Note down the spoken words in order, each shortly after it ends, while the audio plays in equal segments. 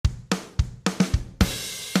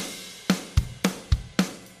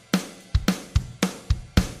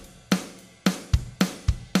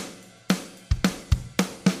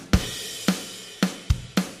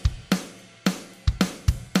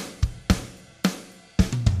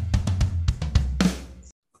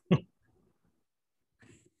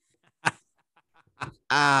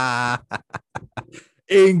Ah,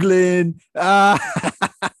 England. Ah,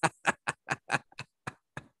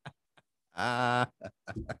 ah,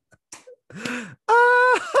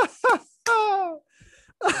 ah,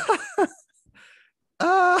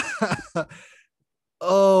 ah.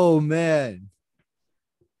 Oh man.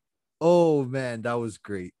 Oh man, that was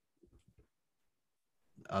great.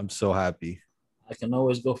 I'm so happy. I can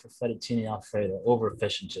always go for fettuccine alfredo over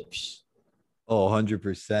fish and chips. Oh,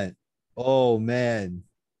 100%. Oh man.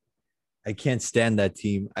 I can't stand that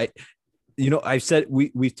team. I've said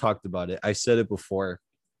we've talked about it. I said it before.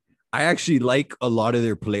 I actually like a lot of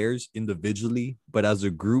their players individually, but as a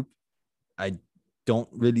group, I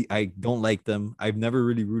I don't like them. I've never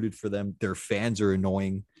really rooted for them. Their fans are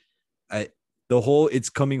annoying. I The whole it's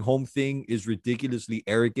coming home thing is ridiculously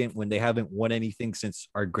arrogant when they haven't won anything since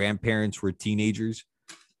our grandparents were teenagers.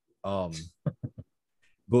 Um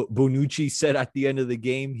but Bonucci said at the end of the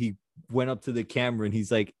game, he went up to the camera and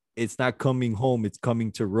he's like, "It's not coming home, it's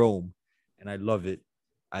coming to Rome." And I love it.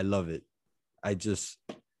 I love it. I just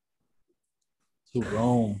To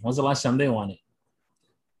Rome. When's the last time they won it?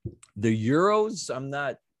 the Euros, I'm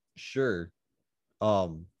not sure.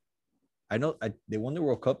 Um they won the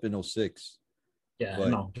World Cup in '06, Yeah, but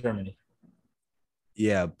no, Germany.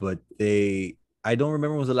 yeah, but I don't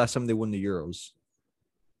remember when was the last time they won the Euros.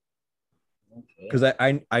 Okay. Because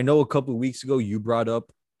I know a couple of weeks ago you brought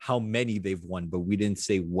up how many they've won, but we didn't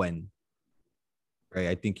say when. Right?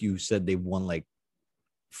 I think you said they've won like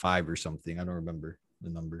five or something. I don't remember the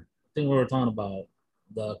number. I think we were talking about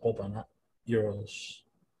the Copa Euros.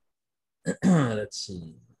 Let's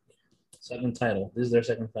see. Second title. This is their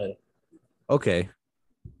second title. Okay.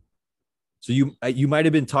 So you might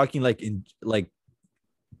have been talking like in like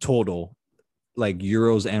total, like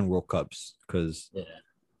Euros and World Cups, because Yeah.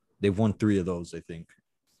 they've won three of those, I think.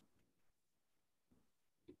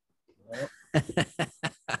 Well,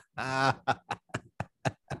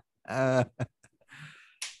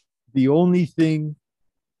 The only thing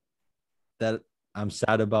that I'm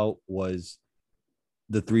sad about was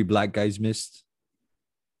the three black guys missed.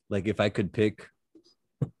 Like if I could pick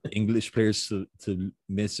English players to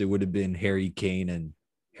miss, it would have been Harry Kane and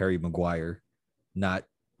Harry Maguire, not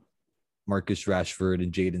Marcus Rashford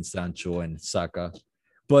and Jadon Sancho and Saka.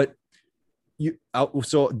 But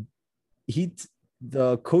so he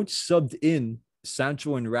the coach subbed in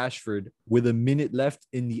Sancho and Rashford with a minute left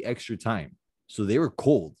in the extra time. So they were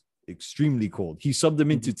cold, extremely cold. He subbed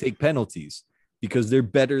them in to take penalties because they're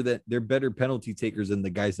better penalty takers than the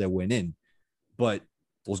guys that went in. But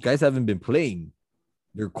those guys haven't been playing.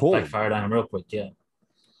 They're cold. backfired on him real quick. Yeah.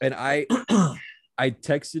 And I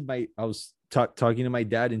texted I was talking to my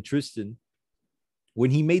dad and Tristan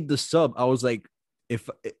when he made the sub. I was like, if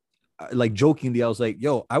like jokingly, I was like,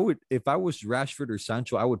 yo, I would if I was Rashford or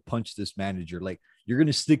Sancho, I would punch this manager. Like, you're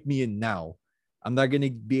gonna stick me in now. I'm not gonna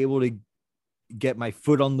be able to get my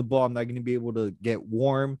foot on the ball. I'm not gonna be able to get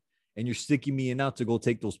warm, and you're sticking me in now to go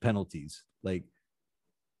take those penalties. Like,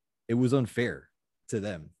 it was unfair to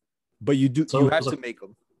them. But So you it had was a to make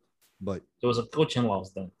them. But it was a coaching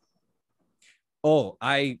loss then. oh,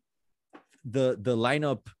 the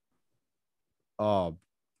lineup uh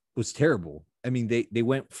was terrible. I mean, they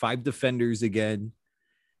went five defenders again.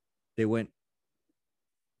 They went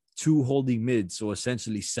two holding mid, so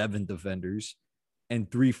essentially seven defenders, and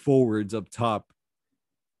three forwards up top.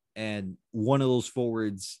 And one of those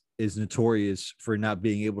forwards is notorious for not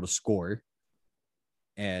being able to score.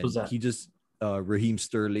 Who's And that? he just Raheem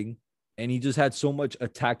Sterling, and he just had so much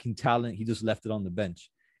attacking talent. He just left it on the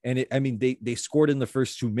bench. And I mean, they scored in the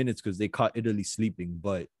first 2 minutes because they caught Italy sleeping,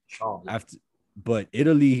 Charlie. after but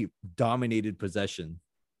Italy dominated possession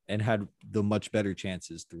and had the much better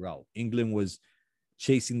chances throughout. England was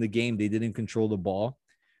chasing the game. They didn't control the ball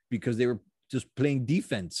because they were just playing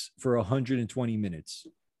defense for 120 minutes.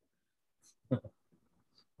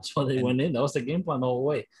 That's why they And went in. That was the game plan the whole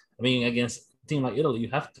way. I mean, against a team like Italy, you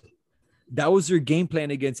have to. that was their game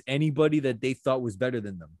plan against anybody that they thought was better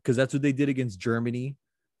than them, because that's what they did against Germany.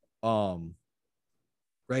 Um,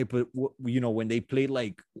 right. But when they played,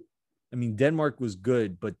 like, I mean, Denmark was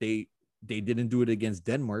good, but they didn't do it against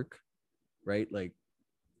Denmark, right? Like,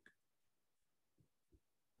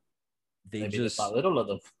 they Maybe they just thought little of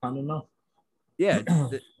them. I don't know. yeah,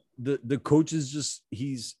 the coach is just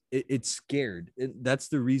it's scared. And that's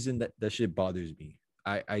the reason that shit bothers me.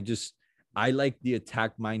 I like the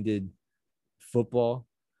attack minded football,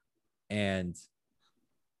 and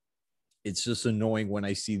it's just annoying when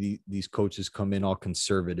I see these coaches come in all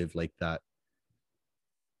conservative like that.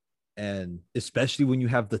 And especially when you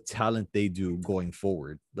have the talent they do going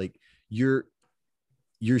forward, like you're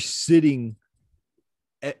sitting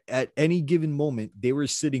at any given moment, they were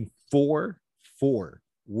sitting four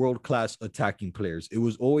world-class attacking players. It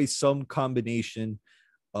was always some combination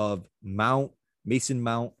of Mason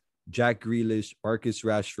Mount, Jack Grealish, Marcus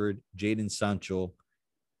Rashford, Jadon Sancho,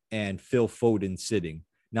 and Phil Foden sitting.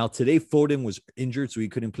 Now, today, Foden was injured, so he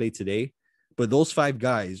couldn't play today. But those five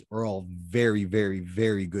guys are all very, very,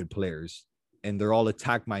 very good players. And they're all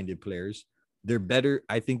attack-minded players. They're better.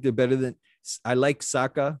 I think they're better than – I like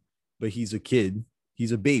Saka, but he's a kid.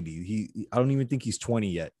 He's a baby. I don't even think he's 20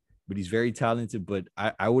 yet, but he's very talented. But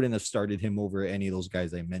I wouldn't have started him over any of those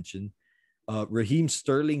guys I mentioned. Raheem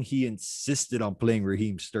Sterling, he insisted on playing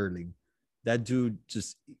Raheem Sterling. That dude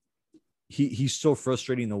just he's so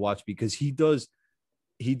frustrating to watch because he does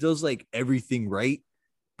like everything right,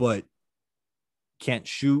 but can't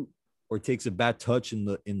shoot or takes a bad touch in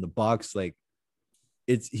the box. Like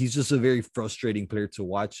he's just a very frustrating player to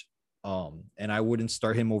watch. And I wouldn't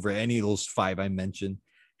start him over any of those five I mentioned.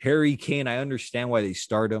 Harry Kane, I understand why they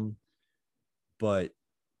start him, but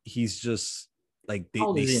he's just like How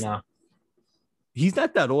old is he now? He's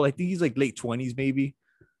not that old. I think he's like late 20s, maybe.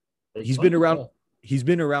 He's 20? been around. He's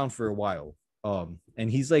been around for a while.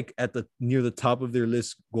 And he's like near the top of their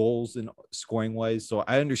list goals and scoring wise. So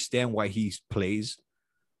I understand why he plays.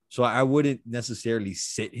 So I wouldn't necessarily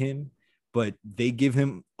sit him, but they give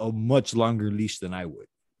him a much longer leash than I would.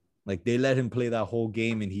 Like they let him play that whole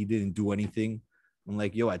game and he didn't do anything. I'm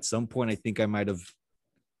like, yo, at some point I think I might have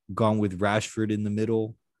gone with Rashford in the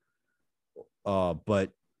middle.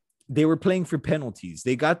 But they were playing for penalties.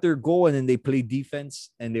 They got their goal and then they played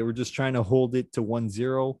defense and they were just trying to hold it to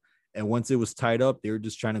 1-0. And once it was tied up, they were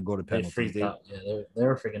just trying to go to penalties. They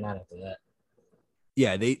were freaking out after that.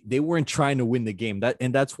 Yeah, they weren't trying to win the game.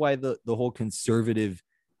 That's why the whole conservative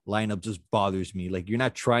lineup just bothers me. Like you're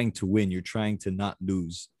not trying to win, you're trying to not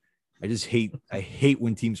lose. I hate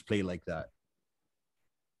when teams play like that.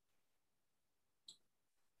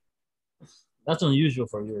 That's unusual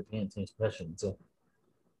for European teams, especially. So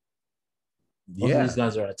most of these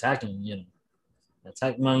guys are attacking,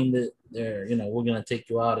 attack minded. They're, we're gonna take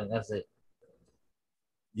you out, and that's it.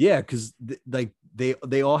 Yeah, because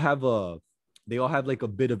they all have like a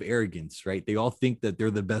bit of arrogance, right? They all think that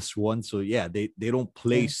they're the best one. So yeah, they don't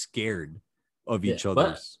play scared of each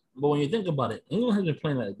other. But when you think about it, England has been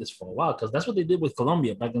playing like this for a while because that's what they did with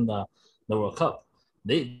Colombia back in the World Cup.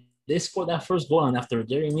 They scored that first goal, and after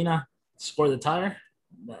Jerry Mina scored the tying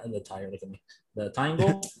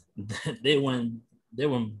goal, they went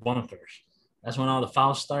bonkers. That's when all the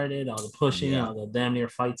fouls started, all the pushing, all the damn near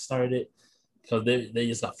fights started because they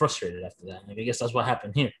just got frustrated after that. Like, I guess that's what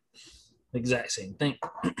happened here. Exact same thing.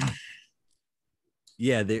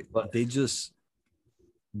 Yeah,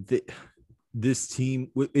 this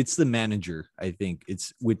team, it's the manager. I think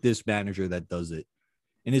it's with this manager that does it.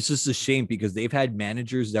 And it's just a shame because they've had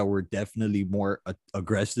managers that were definitely more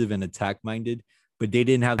aggressive and attack-minded, but they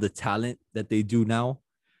didn't have the talent that they do now.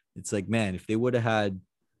 It's like, man, if they would have had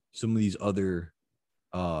some of these other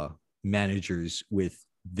managers with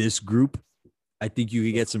this group, I think you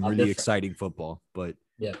could get some really exciting football. But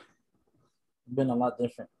yeah, been a lot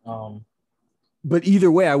different. But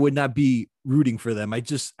either way, I would not be rooting for them.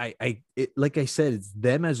 Like I said, it's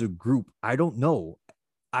them as a group. I don't know.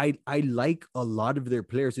 I like a lot of their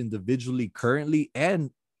players individually currently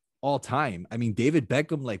and all time. I mean, David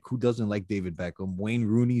Beckham, like who doesn't like David Beckham? Wayne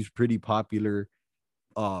Rooney's pretty popular.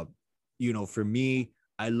 For me,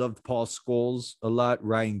 I loved Paul Scholes a lot,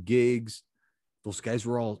 Ryan Giggs. Those guys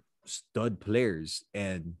were all stud players.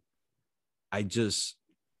 And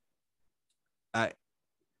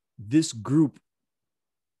this group,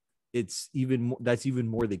 that's even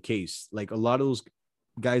more the case. Like a lot of those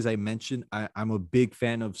guys I mentioned, I'm a big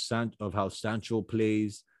fan of how Sancho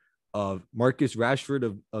plays, of Marcus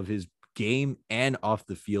Rashford, of his game and off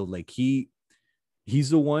the field. Like he's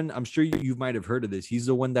the one, I'm sure you might have heard of this. He's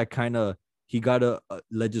the one that he got a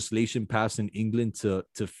legislation passed in England to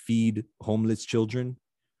feed homeless children.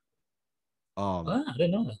 I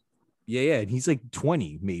didn't know that. Yeah. And he's like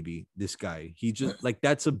 20, maybe, this guy. He just like,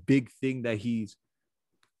 that's a big thing that he's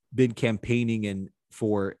been campaigning and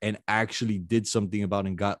actually did something about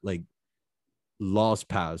and got like laws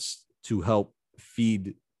passed to help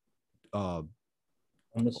feed to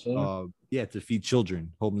feed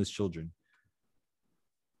children, homeless children.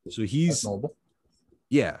 So he's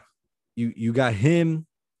you got him.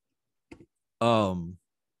 A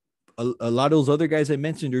lot of those other guys I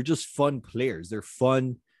mentioned are just fun players. They're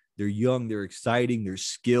fun, they're young, they're exciting, they're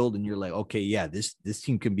skilled, and you're like, okay, yeah, this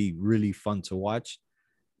team can be really fun to watch.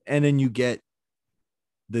 And then you get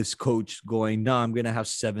this coach going, no, I'm going to have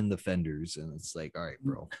 7 defenders. And it's like, all right,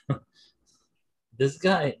 bro. this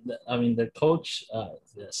guy, I mean, their coach,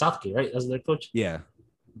 Southgate, right? That's their coach. Yeah.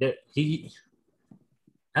 He,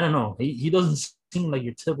 I don't know. He doesn't seem like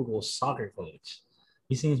your typical soccer coach.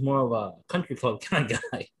 He seems more of a country club kind of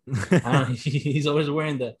guy. I don't know. He's always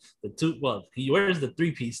wearing the two. Well, he wears the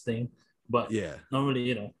three-piece thing, but Yeah.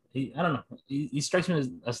 normally, I don't know. He strikes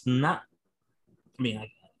me as not. I mean,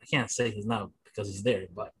 I can't say he's not because he's there,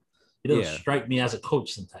 but he doesn't strike me as a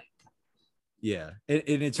coach sometimes. Yeah, and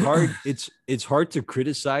it's hard. it's hard to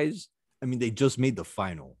criticize. I mean, they just made the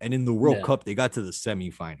final, and in the World Cup, they got to the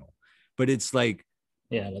semifinal. But it's like,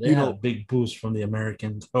 but they had a big boost from the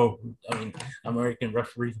American. American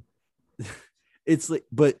referee. It's like,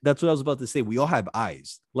 but that's what I was about to say. We all have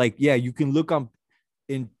eyes. Like, yeah, you can look on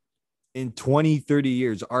in 20, 30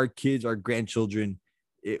 years, our kids, our grandchildren,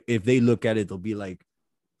 if they look at it, they'll be like,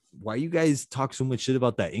 why you guys talk so much shit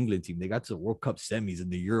about that England team? They got to the World Cup semis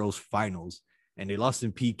and the Euros finals, and they lost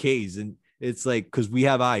in PKs. And it's like, because we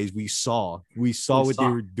have eyes, we saw what they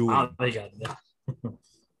were doing.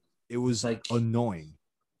 It was like annoying.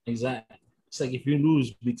 Exactly. It's like if you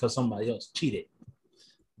lose because somebody else cheated,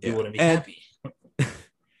 you wouldn't be happy.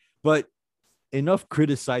 But enough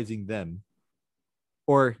criticizing them.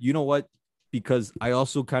 Or you know what? Because I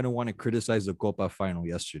also kind of want to criticize the Copa final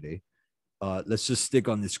yesterday. Let's just stick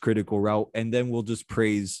on this critical route, and then we'll just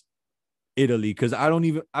praise Italy, because I don't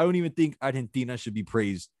even think Argentina should be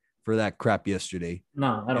praised for that crap yesterday.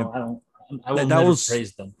 No, I don't. I will never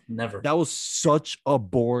praise them. Never. That was such a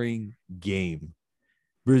boring game.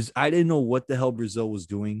 I didn't know what the hell Brazil was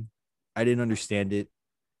doing. I didn't understand it.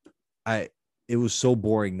 It was so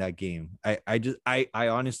boring, that game. I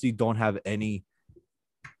honestly don't have anything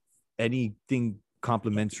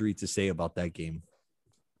complimentary to say about that game.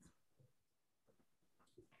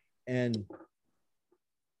 And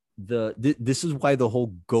this is why the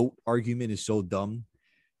whole GOAT argument is so dumb,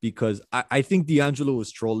 because I think D'Angelo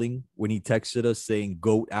was trolling when he texted us saying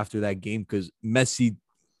GOAT after that game, because Messi,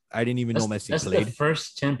 I didn't even know Messi that's played. The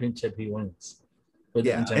first championship he wins with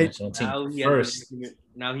the international team.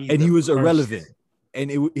 He was irrelevant. And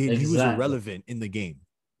he was irrelevant in the game.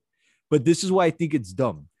 But this is why I think it's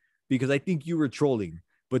dumb, because I think you were trolling.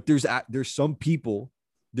 But there's some people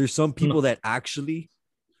that actually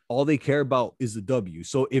all they care about is the W.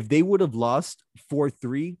 So if they would have lost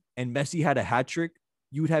 4-3 and Messi had a hat trick,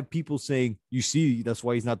 you would have people saying, you see, that's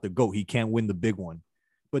why he's not the GOAT. He can't win the big one.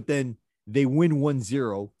 But then they win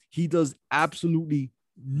 1-0. He does absolutely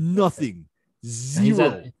nothing.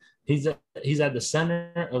 Zero. He's at the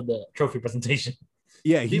center of the trophy presentation.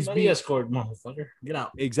 Yeah, Di Maria scored, motherfucker. Get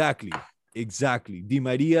out. Exactly. Di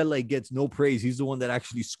Maria gets no praise. He's the one that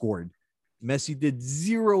actually scored. Messi did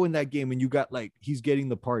zero in that game, and you got he's getting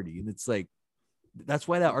the party, and it's like, that's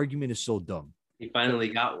why that argument is so dumb. He finally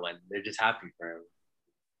got one. They're just happy for him.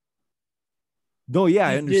 No, yeah,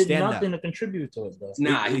 I understand that. He did nothing to contribute to it, though.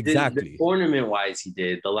 Nah, exactly. Tournament-wise, he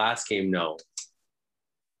did. The last game, no.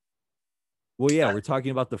 Well, yeah, we're talking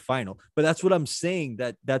about the final, but that's what I'm saying.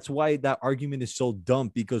 That's why that argument is so dumb,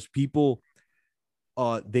 because people,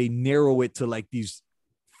 they narrow it to these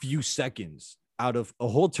few seconds out of a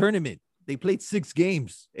whole tournament. They played 6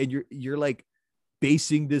 games, and you're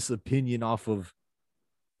basing this opinion off of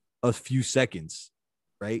a few seconds,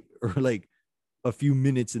 right? Or a few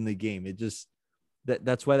minutes in the game. It just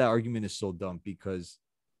that's why that argument is so dumb, because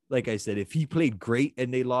like I said, if he played great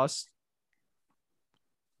and they lost,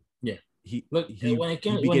 when it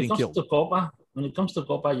comes to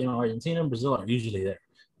Copa, Argentina and Brazil are usually there.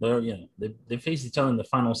 They're they face each other in the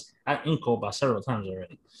finals in Copa several times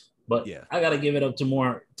already. But I gotta give it up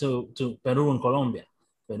to Peru and Colombia.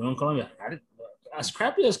 As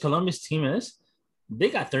crappy as Colombia's team is, they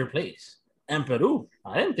got third place. And Peru,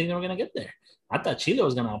 I didn't think they were gonna get there. I thought Chile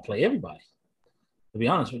was gonna outplay everybody, to be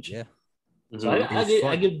honest with you. Yeah. So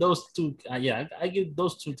I give those two. I give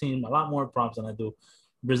those two teams a lot more props than I do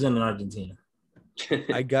Brazil and Argentina.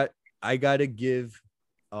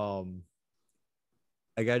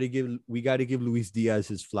 we gotta give Luis Diaz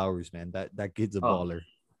his flowers, man. That kid's a baller.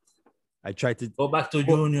 I tried to go back to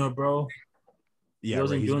junior, bro. Yeah, he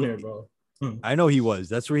was in junior, bro. I know he was.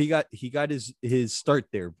 That's where he got his start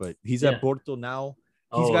there, but he's at Porto now.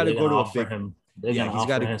 He's got to go to a big. He's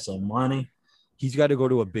got to get some money. He's got to go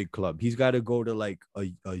to a big club. He's got to go to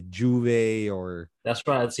a Juve or. That's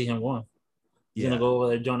where I'd see him going. He's gonna go over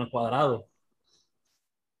there, Jonah Cuadrado.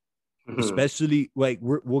 Especially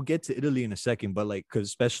we'll get to Italy in a second, but because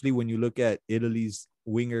especially when you look at Italy's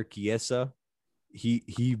winger Chiesa,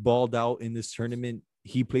 he balled out in this tournament.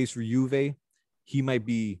 He plays for Juve. He might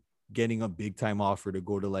be getting a big time offer to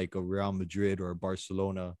go to a Real Madrid or a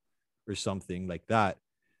Barcelona or something like that.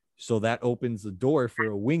 So that opens the door for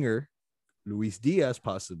a winger Luis Diaz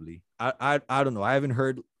possibly. I don't know. I haven't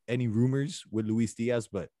heard any rumors with Luis Diaz,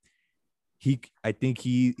 but I think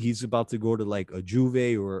he's about to go to like a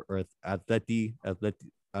Juve or Atletico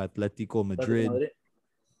Madrid.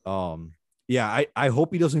 Yeah, I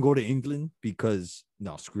hope he doesn't go to England because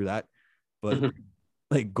no, screw that. But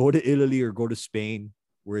like go to Italy or go to Spain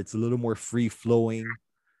where it's a little more free flowing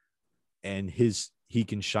and he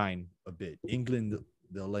can shine a bit. England,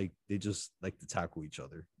 they just like to tackle each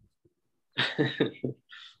other.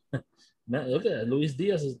 Man, look at Luis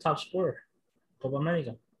Diaz is a top scorer, Copa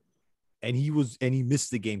America. And he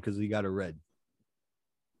missed the game because he got a red.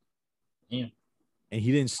 Yeah. And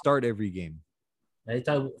he didn't start every game. Yeah,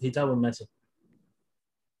 he tied with Messi.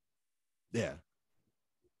 Yeah.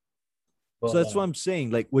 So that's what I'm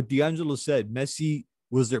saying. Like what D'Angelo said, Messi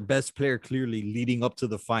was their best player clearly leading up to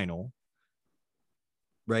the final.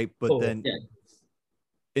 Right. But then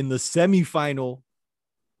in the semifinal,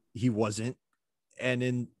 he wasn't. And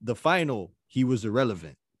in the final, he was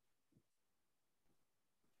irrelevant.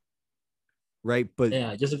 Right. But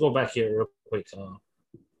yeah, just to go back here real quick.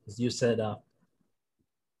 As you said,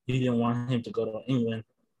 you didn't want him to go to England,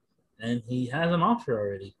 and he has an offer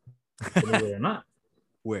already, believe it or not.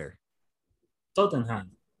 Where?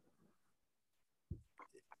 Tottenham.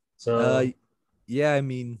 So, yeah, I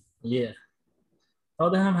mean, yeah,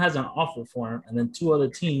 Tottenham has an offer for him, and then two other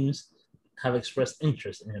teams have expressed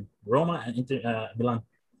interest in him: Roma and Inter Milan.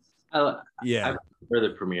 Yeah, I prefer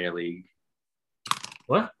the Premier League.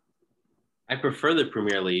 What? I prefer the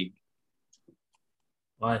Premier League.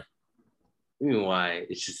 Why? I mean, why?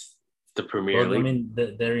 It's just the Premier League. I mean,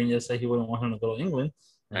 Darian just said he wouldn't want him to go to England.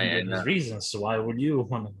 And his reasons. So why would you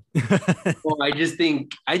want to? Well, I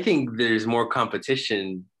think there's more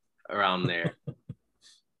competition around there.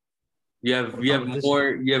 you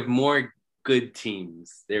have more good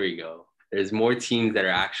teams. There we go. There's more teams that are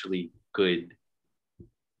actually good.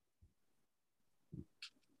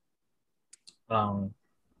 I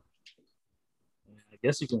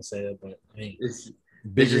guess you can say that, but I mean, it's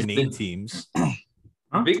bigger name teams. Huh?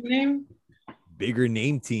 Bigger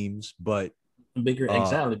name teams, but bigger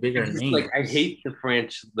names. Like I hate the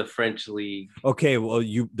French league. Okay, well,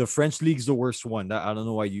 the French league's the worst one. I don't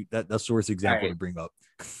know why that's the worst example to bring up.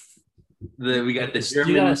 We got the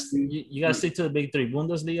German. You gotta stick to the big three: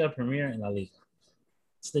 Bundesliga, Premier, and La Liga.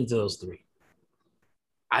 Stick to those three.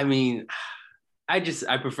 I mean, I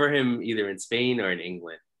prefer him either in Spain or in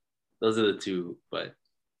England. Those are the two, but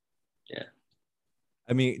yeah.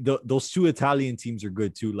 I mean, those two Italian teams are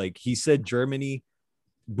good too. Like he said, Germany,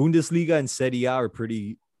 Bundesliga and Serie A are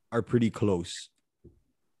pretty close.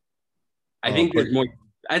 I think there's more.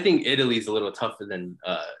 I think Italy's a little tougher than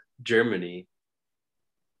Germany.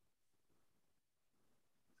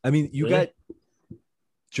 I mean, you got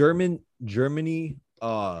Germany.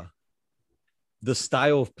 The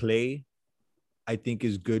style of play, I think,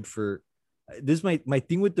 is good for. This my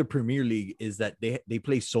thing with the Premier League is that they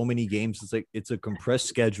play so many games. It's like it's a compressed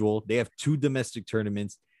schedule. They have 2 domestic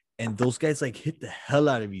tournaments, and those guys like hit the hell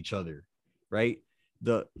out of each other, right?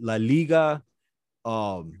 The La Liga,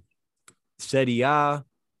 Serie A,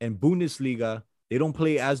 and Bundesliga, they don't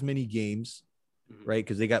play as many games, right?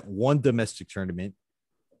 Because they got 1 domestic tournament,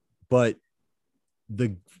 but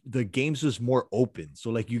the games is more open. So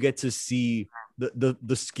like you get to see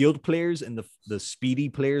the skilled players and the speedy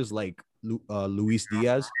players like Luis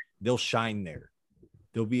Diaz, they'll shine there.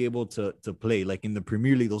 They'll be able to play. Like in the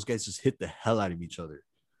Premier League, those guys just hit the hell out of each other.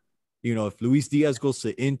 You know, if Luis Diaz goes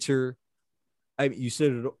to Inter, you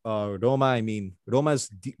said Roma. I mean, Roma's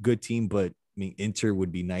a good team, but I mean, Inter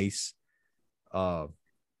would be nice. A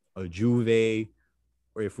Juve,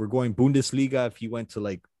 or if we're going Bundesliga, if he went to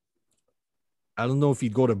like, I don't know if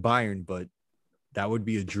he'd go to Bayern, but that would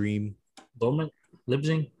be a dream. Dortmund,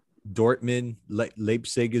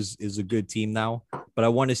 Leipzig is a good team now, but I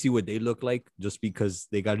want to see what they look like just because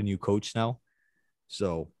they got a new coach now.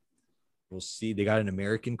 So we'll see. They got an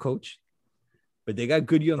American coach, but they got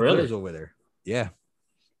good young players over there. Yeah.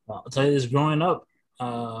 I'll tell you this, growing up,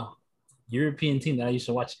 European team that I used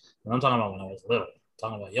to watch, and I'm talking about when I was little,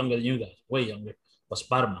 talking about younger than you guys, way younger, was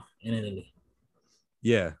Parma in Italy.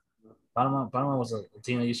 Yeah. Parma was a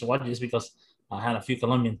team I used to watch just because I had a few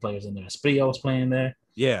Colombian players in there. Espria was playing there.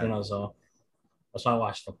 Yeah. You know, so that's why I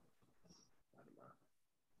watched them.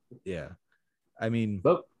 Yeah. I mean,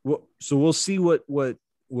 so we'll see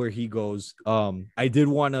where he goes. I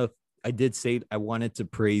did say I wanted to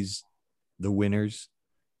praise the winners.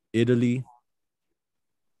 Italy.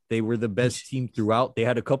 They were the best team throughout. They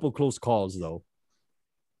had a couple close calls though.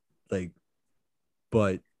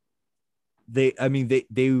 But they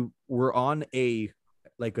were on a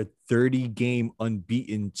 30-game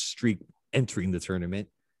unbeaten streak entering the tournament,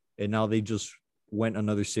 and now they just went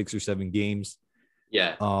another 6 or 7 games.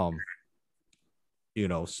 Yeah. So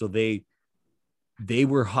they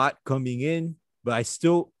were hot coming in, but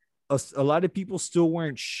a lot of people still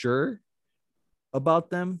weren't sure about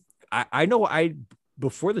them. I know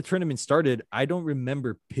before the tournament started, I don't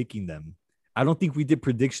remember picking them. I don't think we did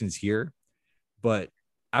predictions here, but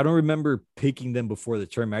I don't remember picking them before the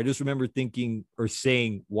tournament. I just remember thinking or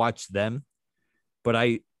saying, watch them. But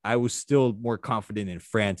I was still more confident in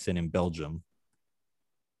France and in Belgium.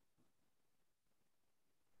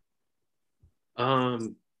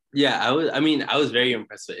 Yeah, I was very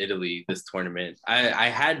impressed with Italy this tournament. I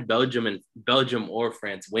had Belgium or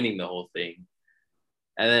France winning the whole thing.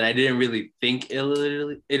 And then I didn't really think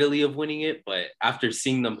Italy of winning it, but after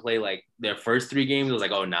seeing them play like their first 3 games, I was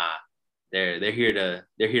like, oh nah, they're here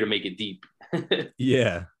to make it deep.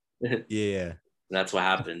 Yeah. That's what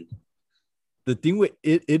happened. The thing with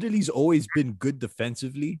Italy's always been good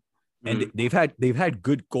defensively, and they've had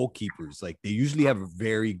good goalkeepers. Like they usually have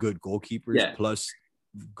very good goalkeepers plus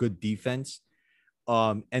good defense.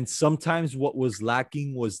 And sometimes what was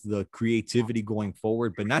lacking was the creativity going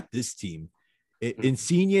forward, but not this team.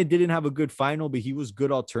 Insigne didn't have a good final, but he was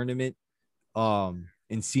good all tournament.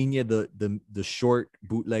 Insigne, the short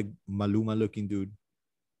bootleg Maluma looking dude.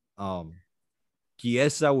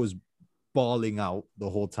 Chiesa was balling out the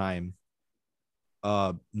whole time.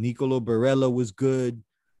 Nicolo Barella was good.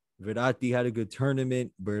 Verratti had a good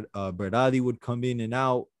tournament. Berardi would come in and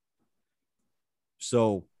out.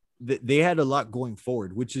 So they had a lot going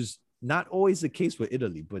forward, which is not always the case with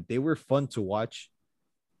Italy, but they were fun to watch.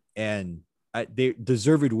 And they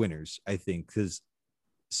deserved winners, I think, because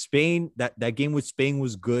Spain, that game with Spain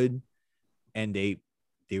was good, and they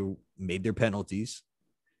made their penalties.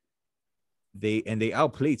 They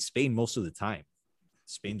outplayed Spain most of the time.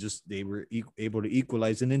 Spain they were able to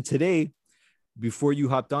equalize. And then today, before you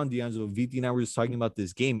hopped on, D'Angelo, VT and I were just talking about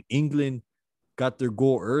this game. England got their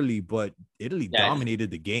goal early, but Italy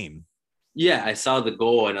dominated the game. Yeah, I saw the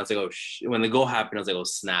goal, and I was like, oh, when the goal happened, I was like, oh,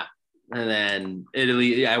 snap. And then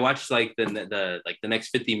Italy, I watched like the next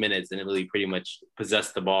 50 minutes, and Italy pretty much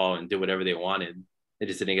possessed the ball and did whatever they wanted. They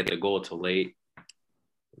just didn't get the goal till later.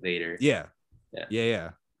 Yeah.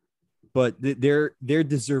 But they're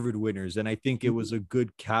deserved winners, and I think it was a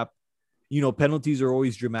good cap. Penalties are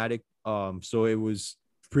always dramatic. So it was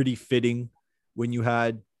pretty fitting when you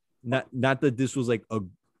had not that this was like a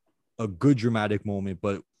good dramatic moment,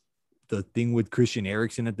 but the thing with Christian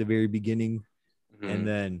Eriksen at the very beginning, and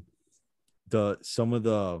then some of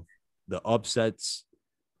the upsets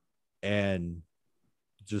and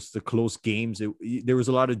just the close games. There was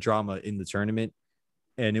a lot of drama in the tournament,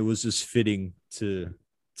 and it was just fitting to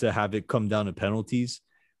have it come down to penalties.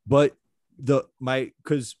 But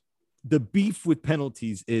because the beef with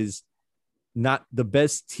penalties is not the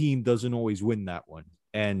best team doesn't always win that one.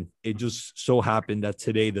 And it just so happened that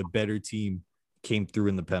today the better team came through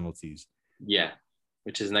in the penalties. Yeah,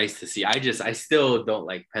 which is nice to see. I still don't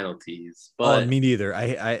like penalties, but me neither.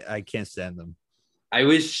 I can't stand them. I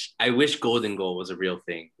wish golden goal was a real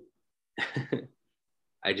thing.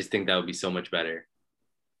 I just think that would be so much better.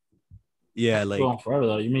 Yeah, like going forever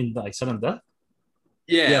though. You mean like sudden death?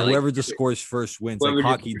 Yeah, whoever just scores first wins. Like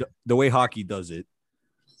hockey, the way hockey does it.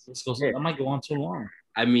 That might go on too long.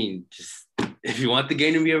 I mean, just if you want the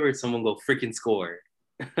game to be over, someone go freaking score.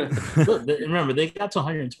 Look, remember, they got to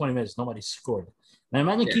 120 minutes. Nobody scored. Now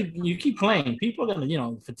imagine you keep playing. People are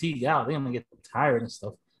gonna fatigue out. They're gonna get tired and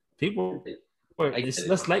stuff. It's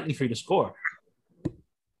less likely for you to score.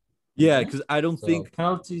 Yeah, because I don't think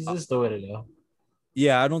penalties is the way to go.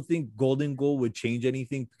 Yeah, I don't think golden goal would change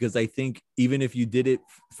anything, because I think even if you did it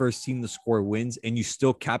first team to score wins and you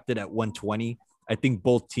still capped it at 120, I think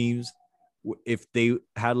both teams, if they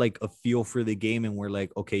had like a feel for the game and were like,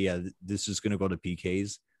 okay, yeah, this is going to go to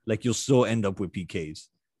PKs, like you'll still end up with PKs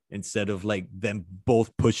instead of like them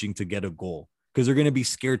both pushing to get a goal, because they're going to be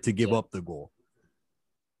scared to give up the goal.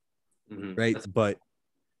 Right. But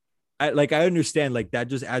I understand like that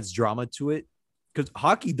just adds drama to it. Because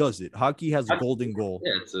hockey does it. Hockey has a golden goal.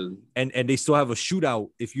 Yeah, and they still have a shootout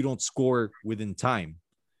if you don't score within time.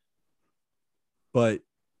 But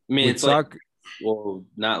I mean, it's soccer,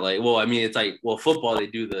 it's like football, they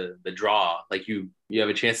do the draw. Like you have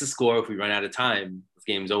a chance to score. If we run out of time, this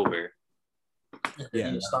game's over.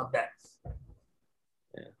 Yeah. You stop that.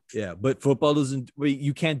 Yeah, but football doesn't.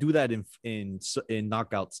 You can't do that in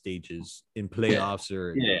knockout stages, in playoffs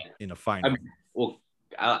or in a final.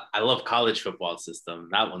 I love college football system.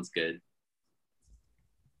 That one's good.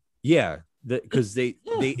 Yeah, because they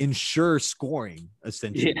ensure scoring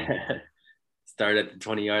essentially. Yeah. Start at the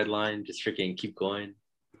 20-yard line, just freaking keep going.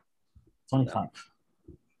 25.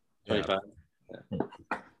 25. Yeah.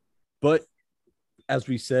 But as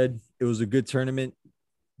we said, it was a good tournament,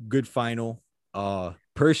 good final.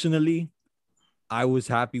 Personally, I was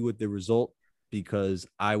happy with the result because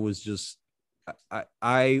I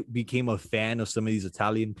became a fan of some of these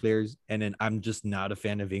Italian players, and then I'm just not a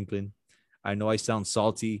fan of England. I know I sound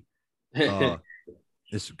salty.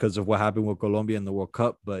 It's because of what happened with Colombia in the World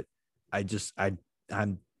Cup, but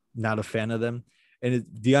I'm not a fan of them. And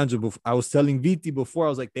DeAngelo, I was telling Viti before, I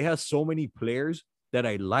was like, they have so many players that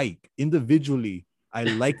I like individually. I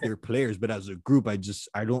like their players, but as a group, I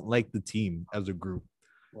don't like the team as a group.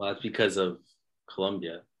 Well, that's because of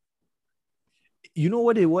Colombia. You know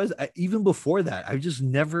what it was? Even before that, I just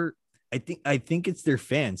never. I think it's their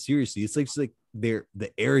fans. Seriously, it's like the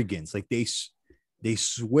arrogance. Like they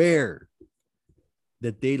swear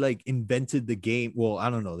that they like invented the game. Well, I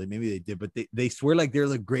don't know. Maybe they did, but they swear like they're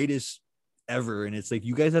the greatest ever. And it's like,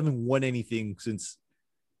 you guys haven't won anything since,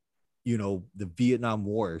 the Vietnam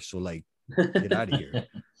War. So like, get out of here.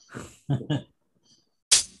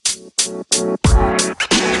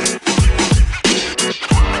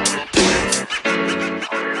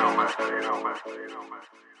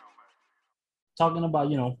 Talking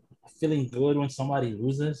about, feeling good when somebody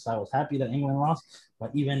loses. I was happy that England lost, but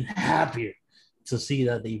even happier to see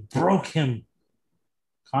that they broke him.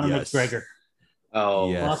 Conor McGregor. Oh,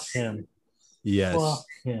 yes. Fuck him. Yes. Fuck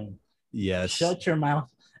him. Yes. Shut your mouth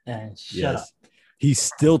and shut up. He's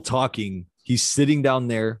still talking. He's sitting down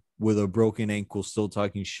there with a broken ankle, still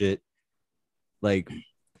talking shit. Like,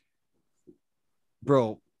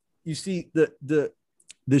 bro, you see the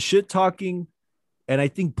shit talking, and I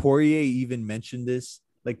think Poirier even mentioned this.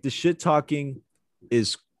 Like, the shit talking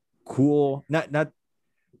is cool. Not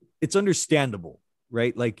it's understandable,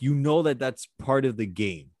 right? Like, that's part of the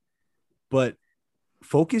game. But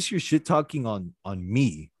focus your shit talking on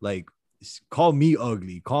me. Like, call me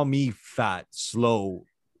ugly, call me fat, slow,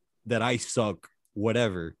 that I suck,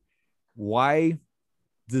 whatever. Why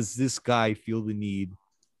does this guy feel the need?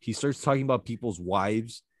 He starts talking about people's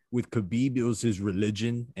wives. With Khabib, it was his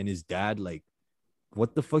religion and his dad. Like,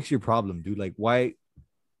 what the fuck's your problem, dude? Like, why?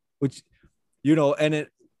 Which, and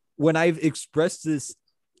when I've expressed this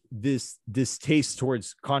distaste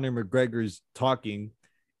towards Conor McGregor's talking,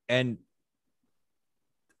 and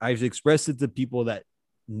I've expressed it to people that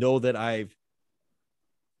know that I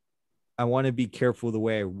want to be careful the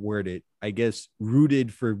way I word it. I guess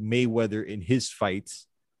rooted for Mayweather in his fights,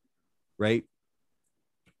 right?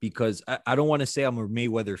 Because I don't want to say I'm a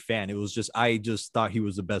Mayweather fan. It was I just thought he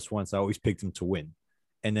was the best one, so I always picked him to win.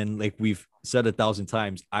 And then, like we've said 1,000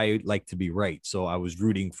 times, I like to be right. So I was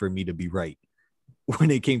rooting for me to be right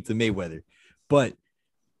when it came to Mayweather. But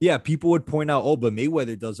yeah, people would point out, oh, but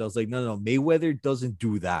Mayweather does. I was like, no, Mayweather doesn't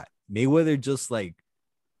do that. Mayweather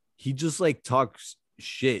he talks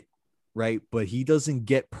shit, right? But he doesn't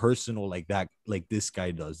get personal like that, like this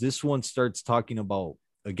guy does. This one starts talking about,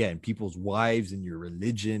 again, people's wives and your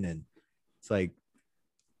religion. And it's like,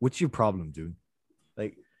 what's your problem, dude?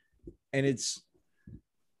 Like, and it's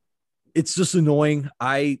just annoying.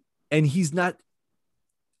 I understand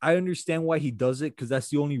why he does it, because that's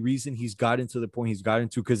the only reason he's gotten to the point he's gotten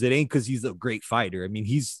to, because it ain't because he's a great fighter. I mean,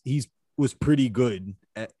 he's was pretty good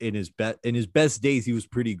in his best days. He was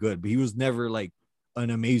pretty good, but he was never like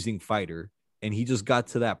an amazing fighter. And he just got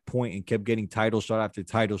to that point and kept getting title shot after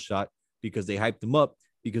title shot because they hyped him up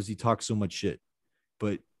because he talked so much shit.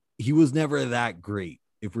 But he was never that great,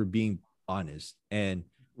 if we're being honest. And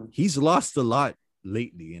he's lost a lot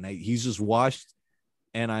lately, and he's just washed.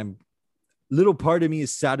 And little part of me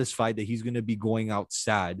is satisfied that he's going to be going out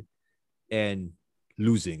sad and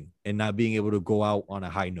losing and not being able to go out on a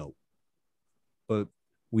high note. But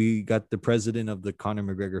we got the president of the Conor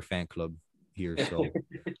McGregor fan club here, so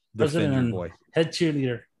defend your boy. Head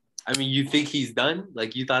cheerleader. I mean, you think he's done?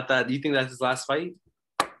 Like, you think that's his last fight?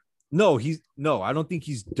 No, I don't think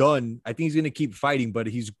he's done. I think he's going to keep fighting, but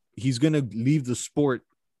he's going to leave the sport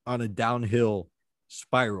on a downhill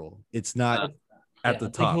spiral. It's not at the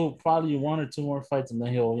top. I think he'll probably 1 or 2 more fights, and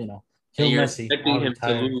then he'll you're expecting him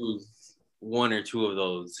to lose 1 or 2 of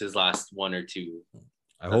those, his last 1 or 2.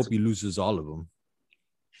 I hope he loses all of them.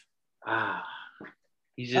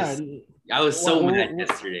 He just. I was so mad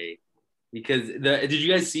yesterday because did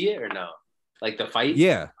you guys see it or no? Like the fight?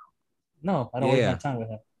 Yeah. No, I don't waste my time with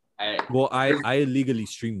him. I illegally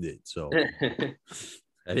streamed it, so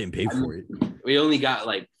I didn't pay for it. We only got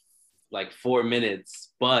like 4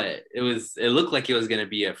 minutes, but it looked like it was gonna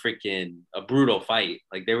be a brutal fight.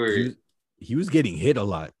 Like he was getting hit a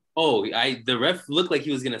lot. Oh, the ref looked like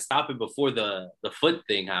he was gonna stop it before the foot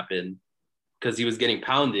thing happened, because he was getting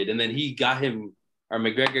pounded, and then he got him or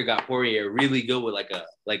McGregor got Poirier really good with like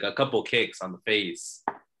a couple kicks on the face.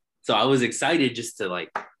 So I was excited just to like,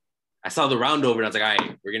 I saw the round over and I was like, all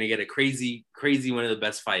right, we're gonna get a crazy one of the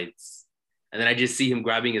best fights. And then I just see him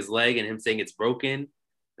grabbing his leg and him saying it's broken.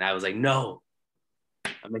 And I was like, no,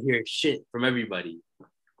 I'm gonna hear shit from everybody.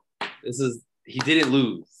 He didn't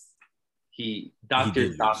lose.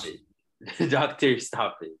 Doctor stoppage. Doctor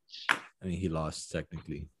stoppage. I mean, he lost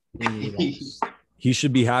technically. He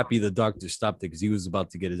should be happy the doctor stopped it because he was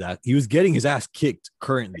about to get his ass. He was getting his ass kicked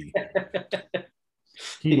currently.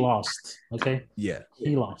 He lost. Okay. Yeah.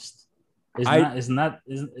 He lost.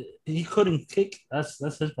 He couldn't kick. That's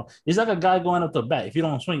his point. He's like a guy going up to bat. If you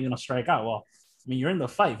don't swing, you're gonna strike out. Well, I mean, you're in the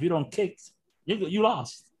fight. If you don't kick, you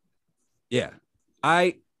lost. Yeah.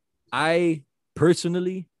 I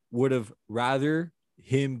personally would have rather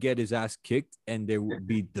him get his ass kicked and there would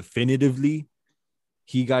be definitively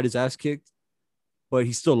he got his ass kicked, but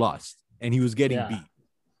he still lost and he was getting beat.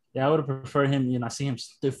 Yeah, I would have preferred him, see him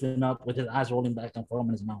stiffen up with his eyes rolling back and foam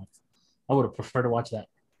in his mouth. I would have preferred to watch that.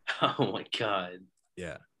 Oh my God.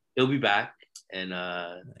 Yeah. He'll be back and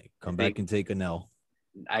come back and take an L.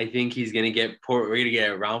 I think he's gonna get we're gonna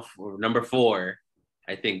get round number 4.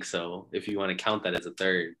 I think so, if you want to count that as a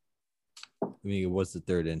third. I mean, it was the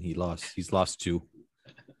third and he lost. He's lost 2.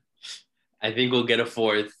 I think we'll get a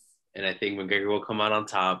 4th, and I think McGregor will come out on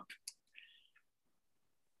top.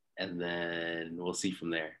 And then we'll see from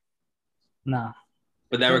there. Nah.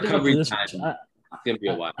 But that recovery time is gonna be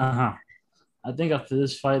a while. I think after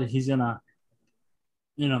this fight, he's gonna,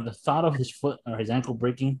 the thought of his foot or his ankle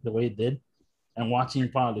breaking the way it did, and watching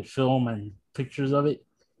probably film and pictures of it,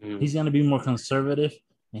 he's gonna be more conservative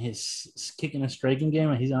in his kicking and striking game,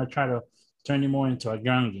 and he's gonna try to turn it more into a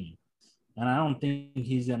ground game. And I don't think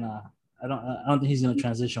he's gonna. I don't think he's gonna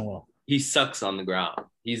transition well. He sucks on the ground.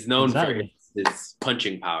 He's known for his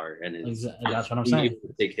punching power and his. That's what I'm saying.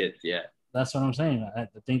 Take hits, yeah. That's what I'm saying. I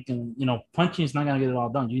think punching is not gonna get it all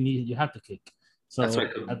done. You have to kick. So that's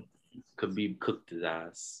why Khabib cooked his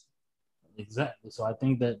ass. Exactly. So I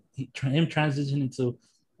think that him transitioning to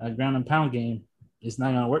a ground and pound game is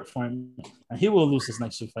not gonna work for him, and he will lose his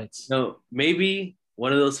next 2 fights. No, maybe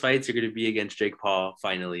one of those fights are gonna be against Jake Paul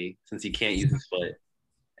finally, since he can't use his foot,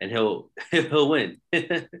 and he'll win.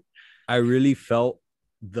 I really felt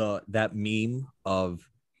that meme of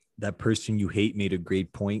that person you hate made a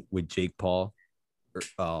great point with Jake Paul,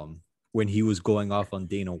 when he was going off on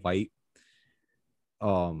Dana White.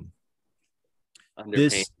 Underpaying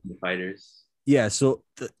the fighters. Yeah, so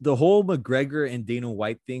the whole McGregor and Dana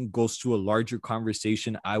White thing goes to a larger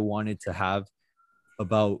conversation I wanted to have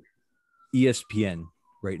about ESPN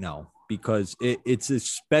right now, because it's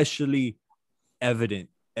especially evident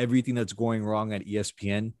everything that's going wrong at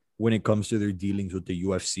ESPN when it comes to their dealings with the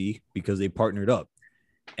UFC, because they partnered up.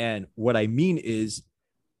 And what I mean is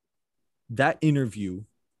that interview,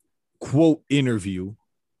 quote interview,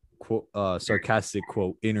 quote sarcastic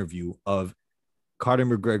quote interview of Conor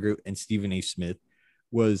McGregor and Stephen A. Smith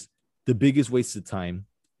was the biggest waste of time,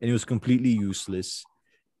 and it was completely useless.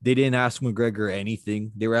 They didn't ask McGregor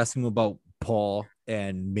anything. They were asking him about Paul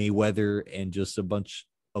and Mayweather and just a bunch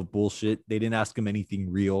of bullshit. They didn't ask him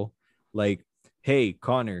anything real. Like, hey,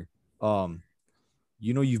 Conor,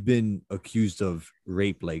 you've been accused of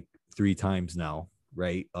rape like 3 times now,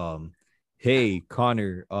 right? Hey,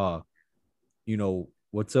 Conor,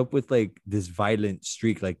 what's up with like this violent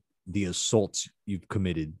streak, like the assaults you've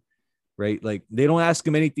committed, right? Like, they don't ask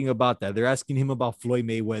him anything about that. They're asking him about Floyd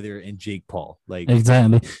Mayweather and Jake Paul. Like,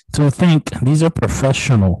 exactly. To think these are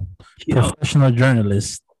professional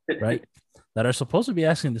journalists, right? That are supposed to be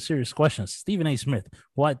asking the serious questions. Stephen A. Smith,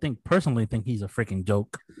 who I personally think he's a freaking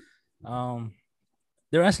joke.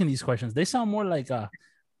 They're asking these questions. They sound more like a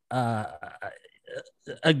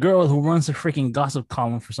girl who runs a freaking gossip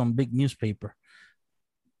column for some big newspaper.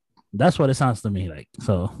 That's what it sounds to me like.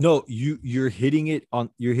 So no, you're hitting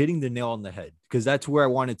the nail on the head, because that's where I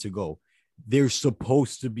wanted to go. They're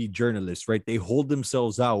supposed to be journalists, right? They hold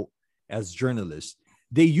themselves out as journalists.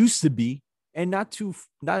 They used to be, and not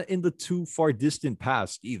in the too far distant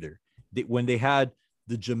past either. When they had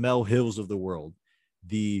the Jamel Hills of the world,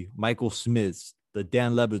 the Michael Smiths, the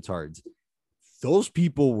Dan Le Batards, those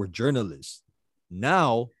people were journalists.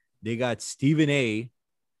 Now they got Stephen A.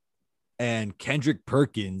 and Kendrick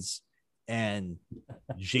Perkins and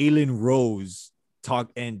Jalen Rose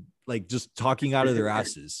talking out of their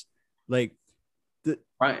asses. Like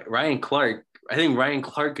Ryan Clark. I think Ryan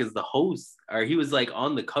Clark is the host, or he was like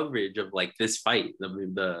on the coverage of like this fight.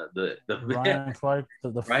 The Ryan Clark,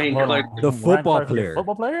 the football player.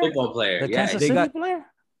 Football player. The Kansas City player.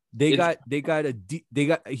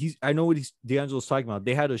 I know what D'Angelo's talking about.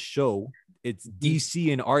 They had a show It's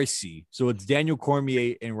DC and RC. So it's Daniel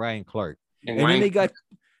Cormier and Ryan Clark. And Then Ryan,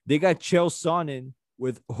 they got Chael Sonnen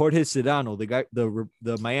with Jorge Sedano,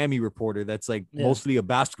 the Miami reporter that's like mostly a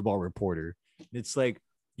basketball reporter. It's like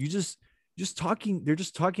you just talking. They're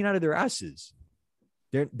just talking out of their asses.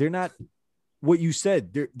 They're not what you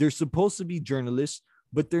said. They're supposed to be journalists,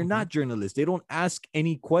 but they're not journalists. They don't ask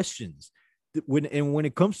any questions. When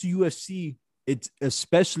it comes to UFC, it's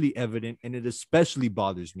especially evident, and it especially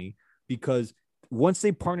bothers me because once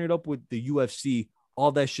they partnered up with the UFC,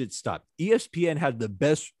 all that shit stopped. ESPN had the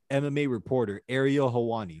best MMA reporter, Ariel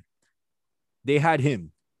Helwani. They had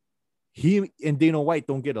him. He and Dana White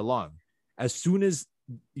don't get along. As soon as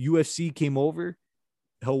UFC came over,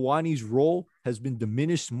 Helwani's role has been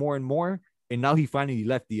diminished more and more, and now he finally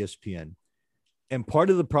left ESPN. And part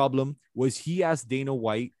of the problem was he asked Dana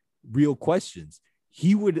White real questions.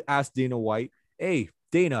 He would ask Dana White, hey,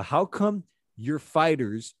 Dana, how come your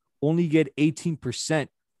fighters only get 18%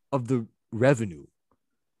 of the revenue?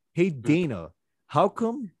 Hey, Dana, how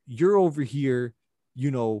come you're over here,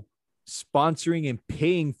 sponsoring and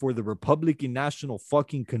paying for the Republican National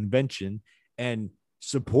fucking Convention and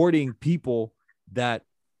supporting people that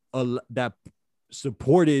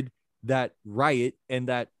supported that riot and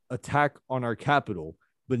that attack on our Capitol?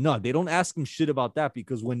 But no, they don't ask him shit about that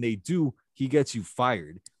because when they do, he gets you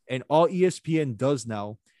fired. And all ESPN does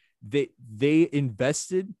now, they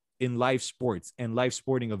invested in live sports and live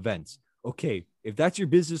sporting events. Okay, if that's your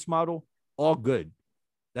business model, all good.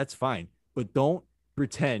 That's fine. But don't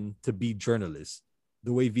pretend to be journalists.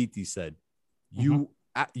 The way Viti said, you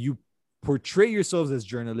portray yourselves as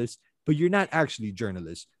journalists, but you're not actually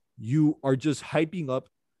journalists. You are just hyping up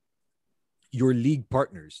your league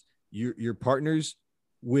partners. Your partners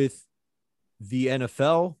with the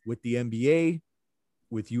NFL, with the NBA,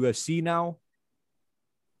 with UFC now.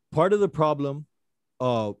 Part of the problem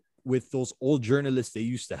with those old journalists they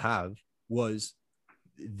used to have was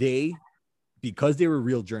because they were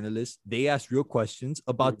real journalists, they asked real questions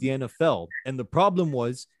about the NFL. And the problem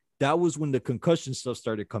was that was when the concussion stuff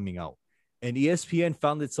started coming out. And ESPN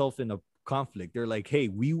found itself in a conflict. They're like, hey,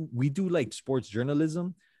 we do like sports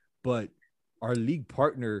journalism, but our league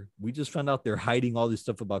partner, we just found out they're hiding all this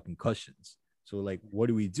stuff about concussions. So like, what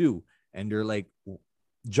do we do? And they're like,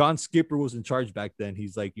 John Skipper was in charge back then.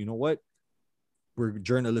 He's like, you know what? We're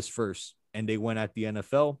journalists first. And they went at the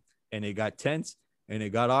NFL and it got tense and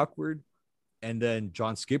it got awkward. And then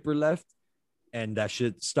John Skipper left and that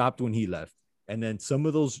shit stopped when he left. And then some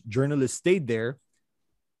of those journalists stayed there.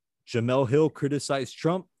 Jamel Hill criticized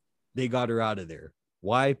Trump. They got her out of there.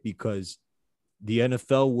 Why? Because the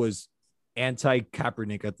NFL was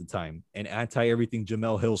anti-Kaepernick at the time and anti-everything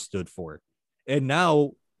Jamel Hill stood for. And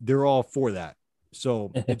now they're all for that.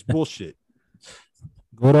 So it's bullshit.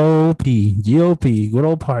 Good old GOP, good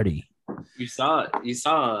old party. You saw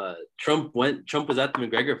Trump was at the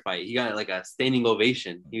McGregor fight. He got like a standing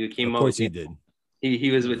ovation. He came out. Of course he did.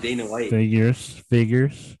 He was with Dana White.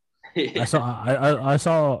 Figures. I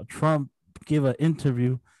saw Trump give an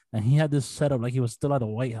interview and he had this set up like he was still at the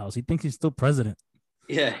White House. He thinks he's still president.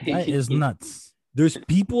 Yeah, that is nuts. There's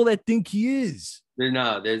people that think he is. There's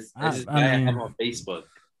this guy I have on Facebook.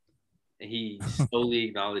 And he slowly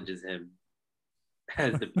acknowledges him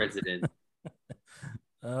as the president.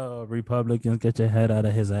 Oh, Republicans, get your head out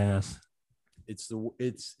of his ass.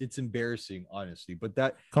 It's embarrassing, honestly. But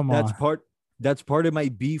that's part of my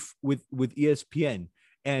beef with ESPN.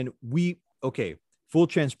 And full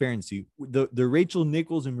transparency. The Rachel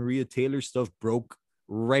Nichols and Maria Taylor stuff broke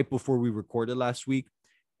right before we recorded last week.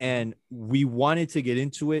 And we wanted to get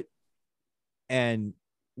into it. And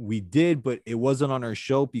we did, but it wasn't on our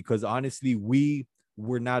show because honestly, we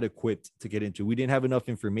were not equipped to get into it. We didn't have enough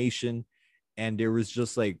information. And there was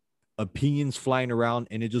just like opinions flying around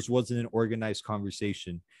and it just wasn't an organized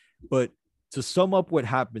conversation. But to sum up what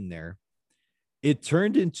happened there, it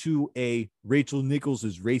turned into a Rachel Nichols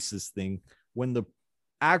is racist thing when the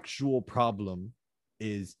actual problem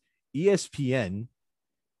is ESPN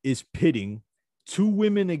is pitting two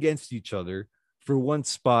women against each other for one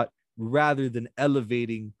spot rather than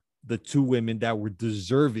elevating the two women that were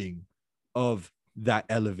deserving of that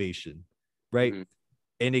elevation, right? Mm-hmm.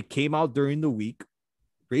 And it came out during the week.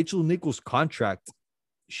 Rachel Nichols' contract,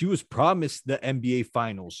 she was promised the NBA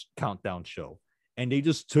Finals countdown show. And they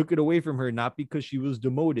just took it away from her, not because she was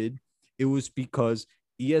demoted. It was because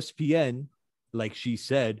ESPN, like she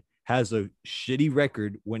said, has a shitty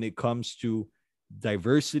record when it comes to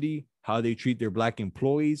diversity, how they treat their Black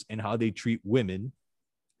employees, and how they treat women.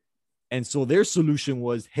 And so their solution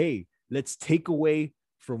was, hey, let's take away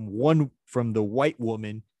from the white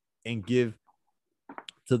woman and give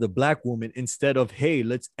to the black woman instead of, hey,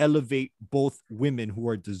 let's elevate both women who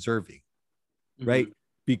are deserving, right?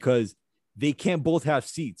 Because they can't both have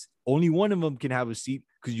seats. Only one of them can have a seat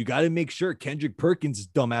because you got to make sure Kendrick Perkins'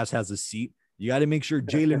 dumbass has a seat. You got to make sure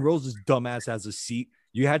Jalen Rose's dumbass has a seat.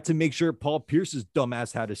 You had to make sure Paul Pierce's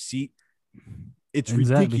dumbass had a seat. It's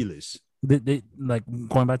ridiculous. They like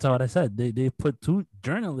going back to what I said. They put two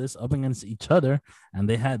journalists up against each other, and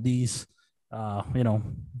they had these,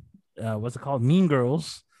 what's it called? Mean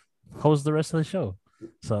Girls host the rest of the show.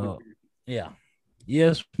 So yeah,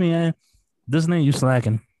 ESPN, Disney, you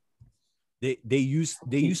slacking. They used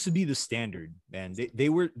to be the standard, man. They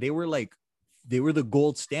were the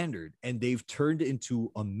gold standard, and they've turned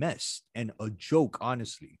into a mess and a joke,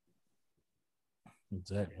 honestly.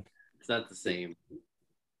 Exactly. It's not the same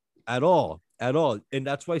at all. And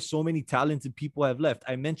that's why so many talented people have left.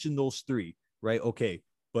 I mentioned those three, right? Okay.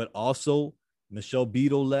 But also Michelle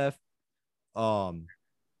Beadle left,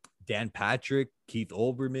 Dan Patrick, Keith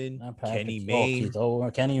Olbermann, Kenny Mayne.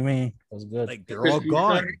 Kenny Mayne was good. Like they're all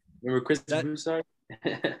gone. Remember Chris Broussard?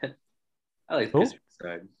 I like Chris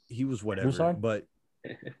Broussard. He was whatever, but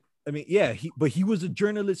I mean, yeah, he was a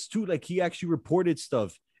journalist too. Like he actually reported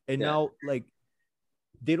stuff, and now like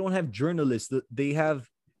they don't have journalists.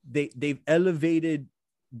 They've elevated.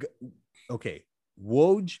 Okay,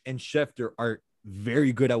 Woj and Schefter are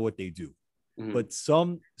very good at what they do, but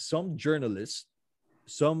some journalists,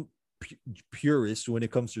 some purists when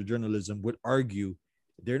it comes to journalism would argue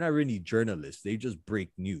they're not really journalists. They just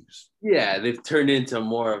break news. Yeah, they've turned into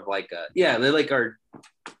more of like they're like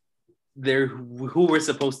they're who we're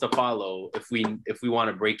supposed to follow if we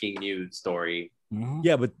want a breaking news story.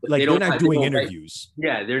 Yeah, but like they're not doing interviews.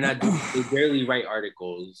 They're not. They barely write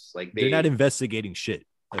articles. Like they're not investigating shit.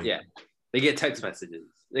 Like, they get text messages.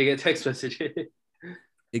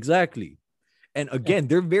 Exactly. And again,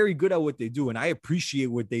 they're very good at what they do, and I appreciate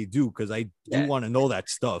what they do because I do want to know that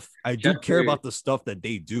stuff. I do care about the stuff that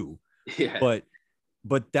they do. Yeah.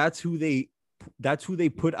 But that's who they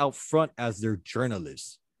put out front as their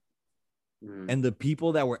journalists. And the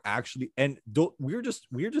people that were actually, and we were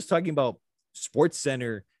just talking about Sports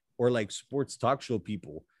Center or like sports talk show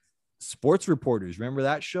people, sports reporters. Remember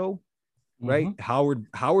that show, right?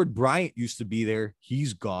 Howard Bryant used to be there.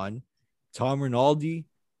 He's gone. Tom Rinaldi,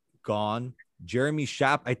 gone. Jeremy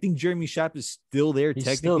Schaap. I think Jeremy Schaap is still there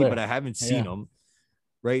technically, but I haven't seen him.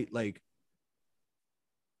 Right? Like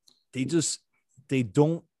they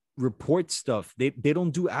don't report stuff. They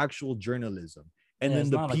don't do actual journalism. And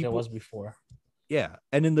then the people like it was before. Yeah.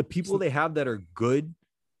 And then the people they have that are good,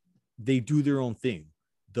 they do their own thing.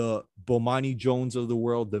 The Bomani Jones of the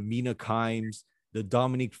world, the Mina Kimes, the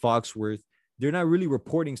Dominique Foxworth, they're not really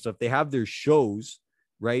reporting stuff. They have their shows,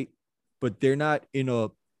 right? But they're not in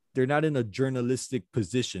a journalistic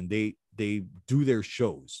position. They do their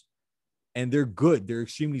shows and they're good. They're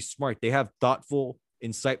extremely smart. They have thoughtful,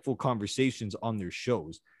 insightful conversations on their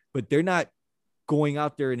shows, but they're not going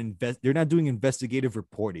out there and they're not doing investigative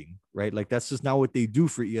reporting, right? Like that's just not what they do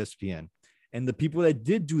for ESPN. And the people that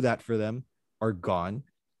did do that for them are gone,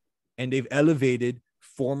 and they've elevated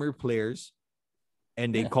former players,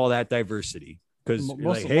 and they call that diversity. Because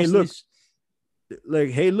like,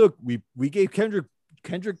 hey, look, we gave Kendrick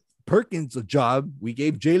Perkins a job, we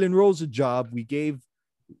gave Jalen Rose a job, we gave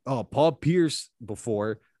Paul Pierce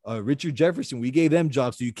before, Richard Jefferson, we gave them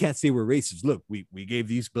jobs, so you can't say we're racist. Look, we gave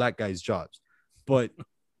these black guys jobs, but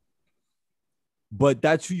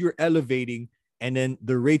that's who you're elevating. And then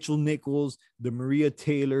the Rachel Nichols, the Maria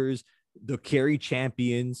Taylors, the Carrie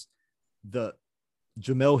Champions, the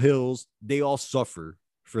Jamel Hills, they all suffer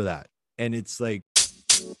for that. And it's like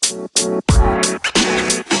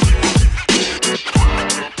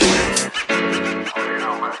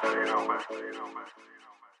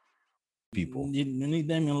people. You need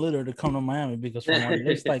Damian Lillard to come to Miami because from what it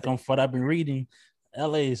looks like, from what I've been reading,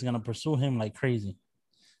 LA is gonna pursue him like crazy.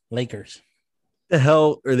 Lakers. The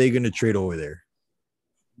hell are they gonna trade over there?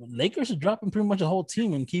 Lakers are dropping pretty much a whole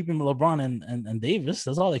team and keeping LeBron and Davis.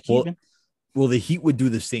 That's all they're keeping. Well, the Heat would do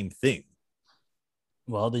the same thing.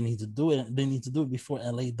 Well, they need to do it. They need to do it before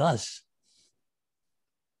LA does.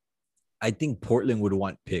 I think Portland would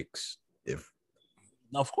want picks.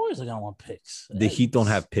 Of course, they're gonna want picks. The Heat don't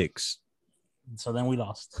have picks. So then we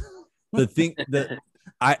lost. The thing that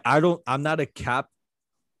I'm not a cap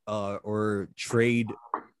or trade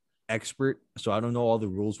expert, so I don't know all the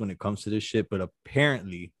rules when it comes to this shit, but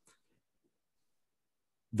apparently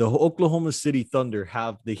the Oklahoma City Thunder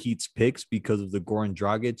have the Heat's picks because of the Goran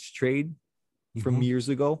Dragic trade from years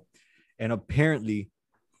ago. And apparently,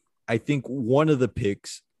 I think one of the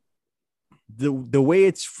picks, the way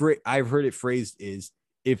it's I've heard it phrased is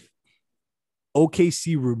if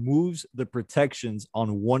OKC removes the protections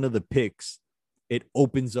on one of the picks, it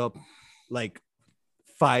opens up like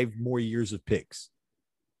 5 more years of picks,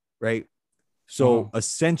 right? So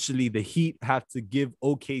essentially, the Heat have to give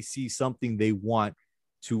OKC something they want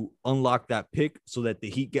to unlock that pick so that the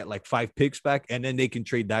Heat get like 5 picks back, and then they can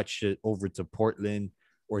trade that shit over to Portland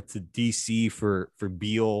or to DC for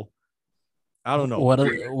Beal. I don't know. What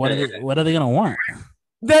are they gonna want?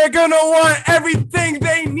 They're gonna want everything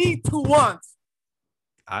they need to want.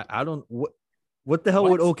 I don't what the hell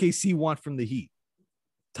would OKC want from the Heat?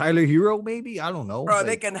 Tyler Hero, maybe? I don't know. Bro,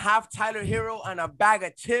 they can have Tyler Hero and a bag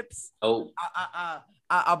of chips. Oh,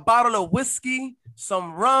 a bottle of whiskey,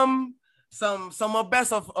 some rum, some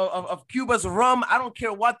best of Cuba's rum. I don't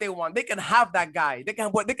care what they want. They can have that guy. They can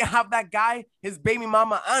have that guy, his baby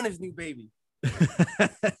mama, and his new baby.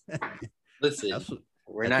 Listen,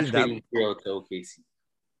 we're not trading Hero to OKC.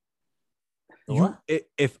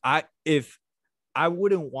 If I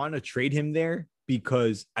wouldn't want to trade him there,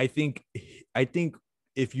 because I think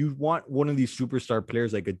if you want one of these superstar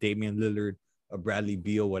players like a Damian Lillard, a Bradley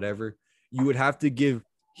Beal, whatever, you would have to give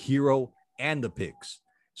Hero and the picks.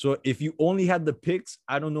 So if you only had the picks,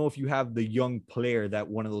 I don't know if you have the young player that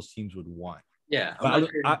one of those teams would want. Yeah, I'm not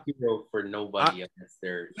trading Hero for nobody unless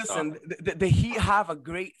they're. Listen, the Heat have a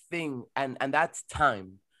great thing, and that's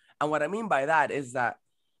time. And what I mean by that is that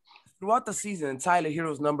throughout the season, Tyler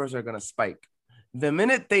Hero's numbers are gonna spike. The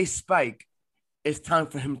minute they spike, it's time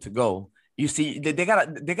for him to go. You see, they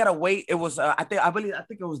gotta wait. It was I think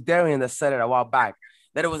it was Darian that said it a while back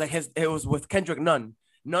that it was like it was with Kendrick Nunn.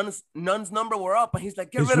 Nunn's number were up, and he's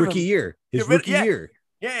like, get rid of him. His rookie year.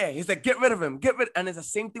 Yeah, he's like, get rid of him. And it's the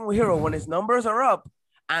same thing with Hero. When his numbers are up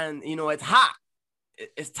and, it's hot,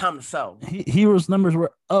 it's time to sell. Hero's numbers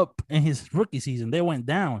were up in his rookie season. They went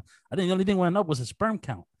down. I think the only thing went up was his sperm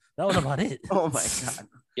count. That was about it. Oh, my God.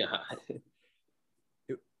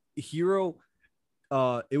 Yeah. Hero,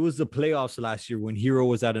 it was the playoffs last year when Hero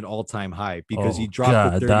was at an all-time high because he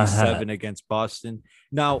dropped the 37 against Boston.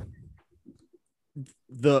 Now,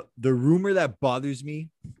 the rumor that bothers me,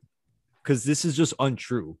 because this is just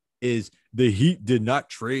untrue, is the Heat did not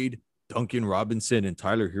trade Duncan Robinson and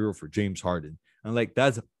Tyler Hero for James Harden. I'm like,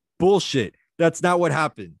 that's bullshit. That's not what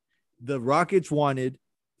happened. The Rockets wanted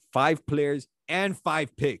 5 players and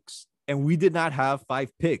 5 picks, and we did not have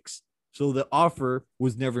 5 picks. So the offer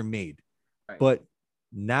was never made. Right. But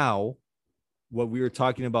now, what we were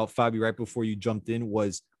talking about, Fabi, right before you jumped in,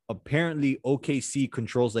 was apparently OKC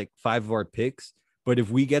controls like 5 of our picks. But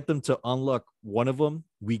if we get them to unlock one of them,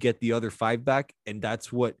 we get the other 5 back. And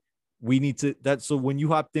that's what we need to. So when you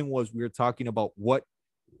hopped in, we were talking about what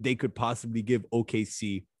they could possibly give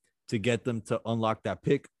OKC to get them to unlock that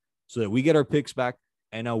pick so that we get our picks back.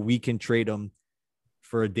 And now we can trade them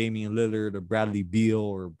for a Damian Lillard or Bradley Beal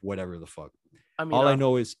or whatever the fuck. I mean, all I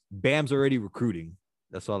know is Bam's already recruiting.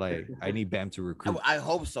 That's all I need Bam to recruit. I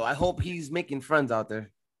hope so. I hope he's making friends out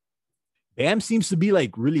there. Bam seems to be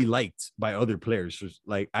like really liked by other players.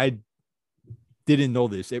 Like, I didn't know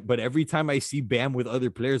this, but every time I see Bam with other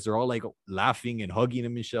players, they're all like laughing and hugging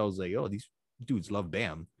him. And shit. I was like, oh, these dudes love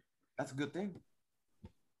Bam. That's a good thing.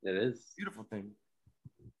 It is. Beautiful thing.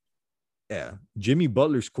 Yeah. Jimmy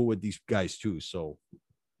Butler's cool with these guys too. So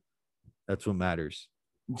that's what matters.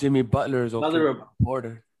 Jimmy Butler is okay.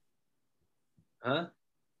 Reporter. Huh?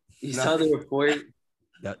 You saw the report?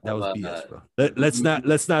 That was BS, bro.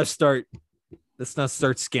 Let's not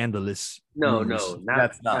start scandalous. No,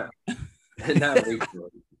 that's not. Not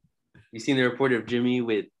racial. You seen the report of Jimmy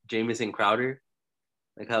with Jamison Crowder?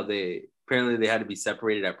 Like how they had to be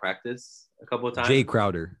separated at practice a couple of times. Jay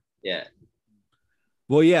Crowder. Yeah.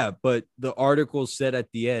 Well, yeah, but the article said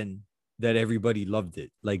at the end that everybody loved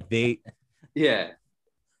it. Like they. Yeah.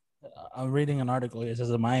 I'm reading an article. It says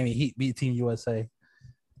the Miami Heat beat Team USA.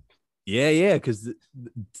 Yeah, because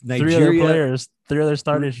Nigeria 3 other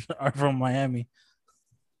starters are from Miami.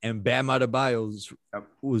 And Bam Adebayo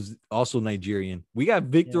was also Nigerian. We got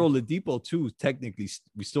Victor Oladipo too. Technically,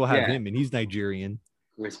 we still have him, and he's Nigerian.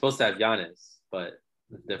 We're supposed to have Giannis, but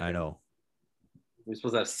I know. We're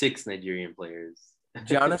supposed to have 6 Nigerian players.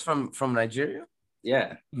 Giannis from Nigeria?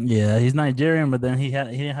 Yeah. Yeah, he's Nigerian, but then he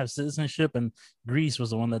didn't have citizenship, and Greece was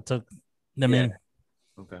the one that took them in.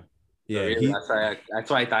 Okay. Yeah, that's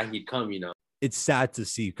why I thought he'd come, It's sad to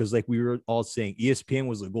see because, like we were all saying, ESPN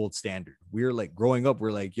was the gold standard. We were like growing up,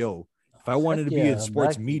 we're like, yo, if I wanted to be in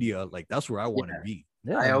sports media, like that's where I want to be.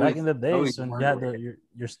 Yeah, back in the days when you had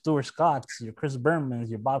your Stuart Scotts, your Chris Bermans,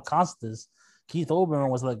 your Bob Costas, Keith Olbermann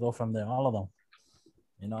was let go from there, all of them.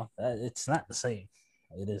 It's not the same.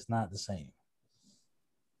 It is not the same.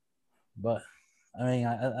 But I mean,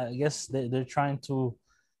 I guess they're trying to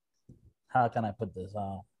how can I put this?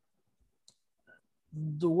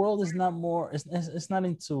 The world is not more. It's not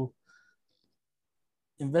into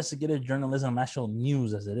investigative journalism, actual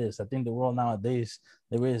news as it is. I think the world nowadays,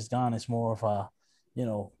 the way it's gone, is more of a, you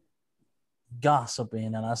know,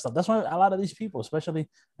 gossiping and that stuff. That's why a lot of these people, especially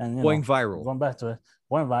and going viral, going back to it,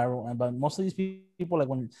 going viral. And but most of these people, like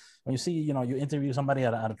when you see, you know, you interview somebody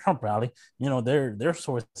at a Trump rally, you know, their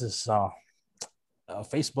sources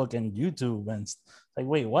Facebook and YouTube, and like,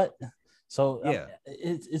 wait, what? So yeah,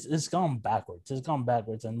 it's gone backwards. It's gone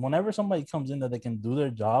backwards. And whenever somebody comes in that they can do their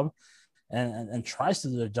job and tries to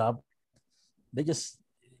do their job, they just,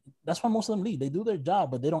 that's why most of them leave. They do their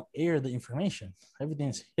job, but they don't air the information.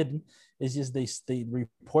 Everything's hidden. It's just they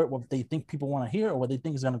report what they think people want to hear or what they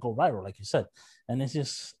think is going to go viral, like you said. And it's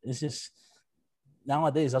just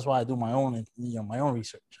nowadays, that's why I do my own, you know, my own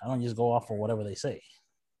research. I don't just go off of whatever they say.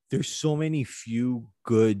 There's so many few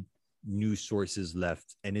good news sources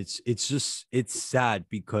left, and it's sad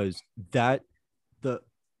because that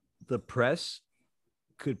the press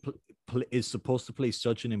is supposed to play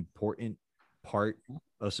such an important part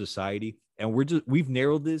of society, and we've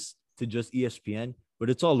narrowed this to just ESPN, but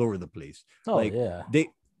it's all over the place. Oh, like, yeah,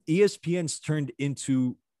 ESPN's turned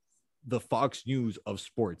into the Fox News of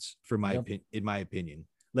sports, in my opinion.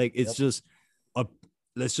 Like, it's just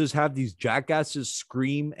let's just have these jackasses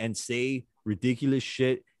scream and say ridiculous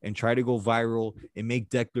shit and try to go viral and make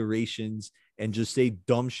declarations and just say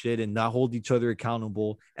dumb shit and not hold each other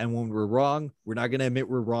accountable. And when we're wrong, we're not going to admit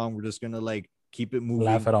we're wrong. We're just going to like keep it moving.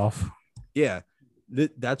 Laugh it off. Yeah.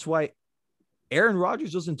 That's why Aaron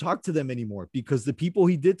Rodgers doesn't talk to them anymore, because the people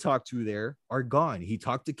he did talk to there are gone. He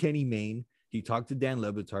talked to Kenny Mayne. He talked to Dan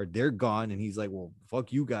Le Batard. They're gone. And he's like, well,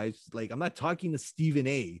 fuck you guys. Like, I'm not talking to Stephen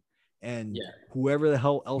A. and whoever the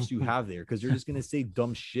hell else you have there, because they're just going to say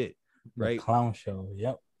dumb shit. Right. The clown show.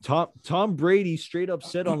 Yep. Tom Brady straight up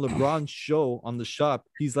said on LeBron's show on The Shop,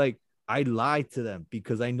 he's like, I lied to them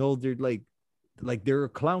because I know they're like they're a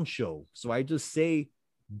clown show. So I just say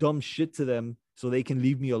dumb shit to them so they can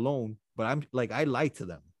leave me alone. But I'm like, I lied to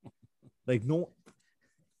them. Like, no,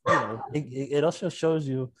 you know. It also shows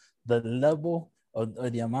you the level or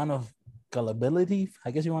the amount of gullibility,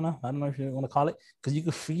 I guess I don't know if you want to call it, because you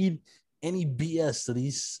could feed any BS to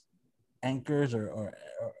these anchors or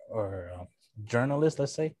journalists,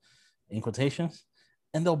 let's say, in quotations,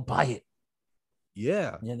 and they'll buy it.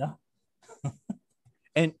 Yeah. You know?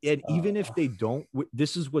 and even if they don't,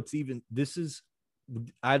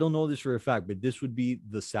 I don't know this for a fact, but this would be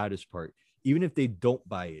the saddest part. Even if they don't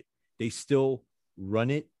buy it, they still run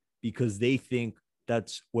it because they think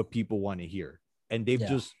that's what people want to hear. And they've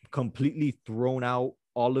just completely thrown out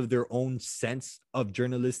all of their own sense of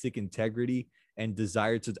journalistic integrity and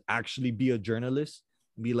desire to actually be a journalist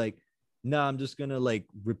and be like, nah, I'm just gonna like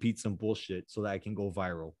repeat some bullshit so that I can go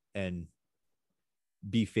viral and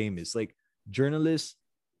be famous. Like, journalists,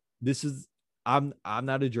 I'm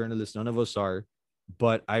not a journalist, none of us are,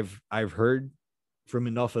 but I've heard from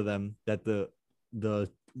enough of them that the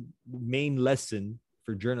main lesson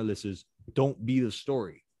for journalists is don't be the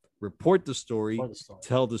story. Report the story,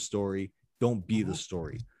 tell the story, don't be the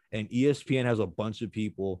story. And ESPN has a bunch of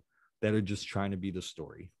people that are just trying to be the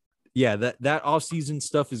story. Yeah, that off-season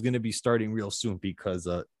stuff is going to be starting real soon because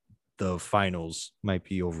the finals might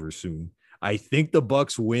be over soon. I think the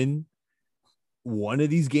Bucks win one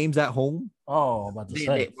of these games at home. Oh, about to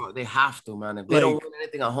say. They have to, man. If they don't win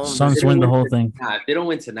anything at home, Suns win the whole thing. If they don't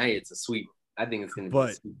win tonight, it's a sweep. I think it's going to be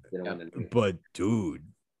a sweep. But dude,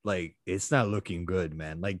 like, it's not looking good,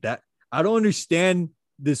 man. Like that, I don't understand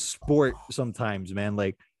this sport sometimes, man.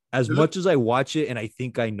 Like, as much as I watch it and I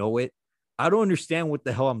think I know it, I don't understand what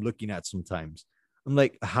the hell I'm looking at sometimes. I'm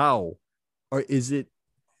like, how? Or is it?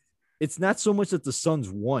 It's not so much that the Suns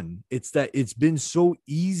won. It's that it's been so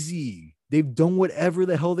easy. They've done whatever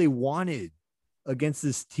the hell they wanted against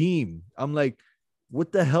this team. I'm like,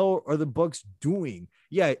 what the hell are the Bucks doing?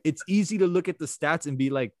 Yeah, it's easy to look at the stats and be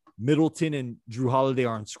like, Middleton and Drew Holiday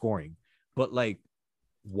aren't scoring. But like,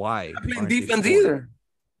 why? Not playing defense either.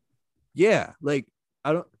 Yeah, like,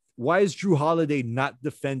 why is Drew Holiday not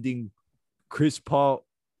defending Chris Paul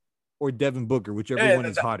or Devin Booker, whichever one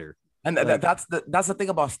is hotter? And like, that's the thing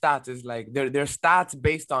about stats, is like they're stats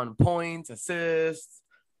based on points, assists,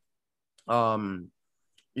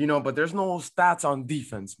 you know, but there's no stats on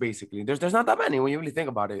defense. Basically, there's not that many when you really think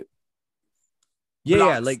about it.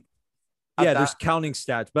 There's counting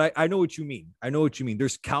stats, but I know what you mean.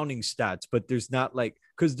 There's counting stats, but there's not like,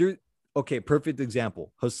 because there's, okay, perfect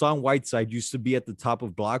example. Hassan Whiteside used to be at the top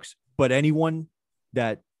of blocks, but anyone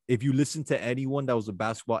that, if you listen to anyone that was a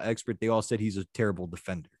basketball expert, they all said he's a terrible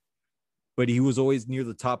defender. But he was always near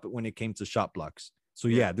the top when it came to shot blocks. So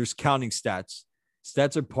yeah, there's counting stats.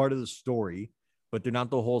 Stats are part of the story, but they're not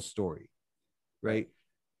the whole story, right?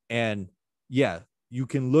 And yeah, you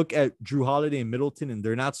can look at Drew Holiday and Middleton, and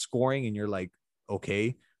they're not scoring, and you're like,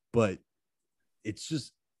 okay, but it's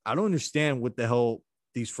just I don't understand what the hell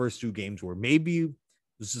these first two games were. Maybe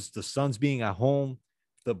it's just the Suns being at home,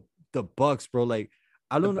 the Bucks, bro. Like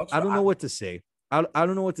I don't know what to say. I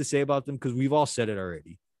don't know what to say about them because we've all said it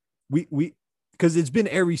already. We because it's been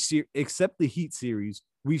every series except the Heat series.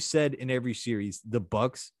 We've said in every series the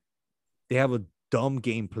Bucks, they have a dumb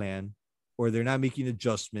game plan, or they're not making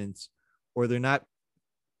adjustments, or they're not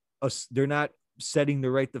setting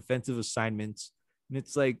the right defensive assignments. And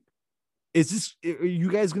it's like, are you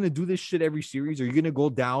guys gonna do this shit every series? Are you gonna go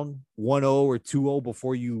down 1-0 or 2-0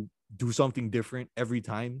 before you do something different every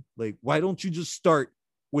time? Like, why don't you just start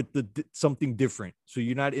with something different so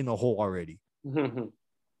you're not in a hole already?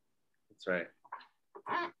 That's right.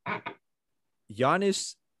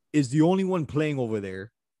 Giannis is the only one playing over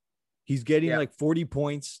there. He's getting like 40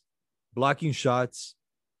 points, blocking shots,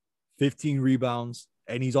 15 rebounds,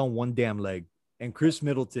 and he's on one damn leg. And Chris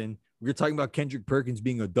Middleton, we were talking about Kendrick Perkins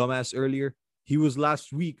being a dumbass earlier. He was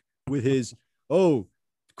last week with his,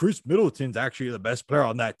 Chris Middleton's actually the best player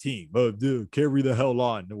on that team. But dude, carry the hell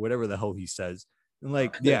on, or whatever the hell he says. And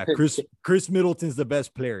like, yeah, Chris Middleton's the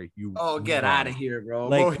best player. Get out of here, bro.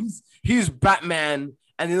 Like, bro, he's Batman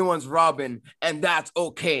and the other one's Robin, and that's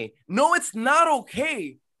okay. No, it's not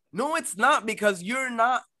okay. No, it's not, because you're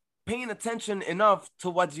not paying attention enough to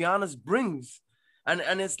what Giannis brings.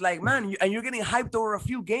 And it's like, man, you're getting hyped over a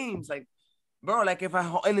few games. Like, bro, like if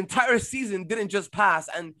an entire season didn't just pass,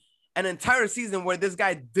 and an entire season where this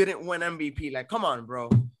guy didn't win MVP, like, come on,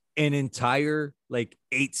 bro. An entire,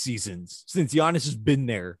 8 seasons since Giannis has been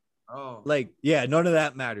there. Oh. Like, yeah, none of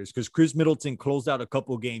that matters because Chris Middleton closed out a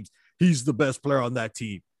couple of games. He's the best player on that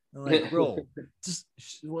team. I'm like, bro, just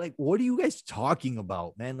like, what are you guys talking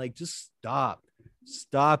about, man? Like, just stop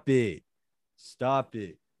it.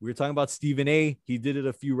 We were talking about Stephen A. He did it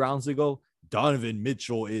a few rounds ago. Donovan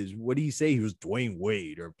Mitchell is, what did he say? He was Dwayne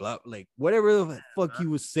Wade or blah, like whatever the fuck he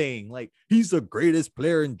was saying. Like, he's the greatest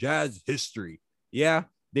player in Jazz history. Yeah,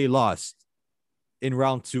 they lost in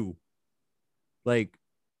round 2. Like,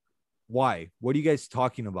 why? What are you guys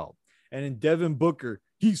talking about? And then Devin Booker,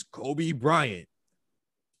 he's Kobe Bryant.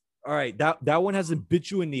 All right, that one hasn't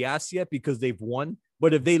bit you in the ass yet because they've won.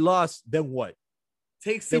 But if they lost, then what?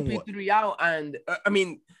 Take CP3 out, and I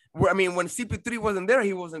mean, when CP3 wasn't there,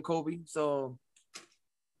 he wasn't Kobe. So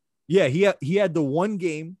yeah, he had the one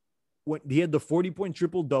game when he had the 40-point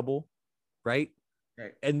triple-double, right?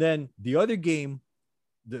 Right. And then the other game,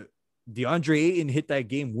 the DeAndre Ayton hit that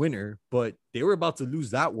game winner, but they were about to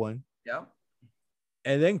lose that one. Yeah.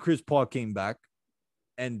 And then Chris Paul came back,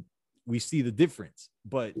 and we see the difference.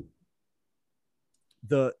 But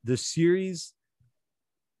the series,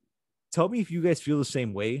 tell me if you guys feel the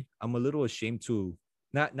same way. I'm a little ashamed to,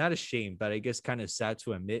 not ashamed, but I guess kind of sad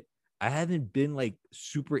to admit, I haven't been like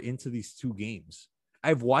super into these 2 games.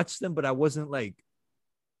 I've watched them, but I wasn't like,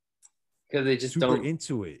 because they just super don't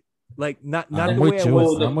into it. Like not I'm the with way I you.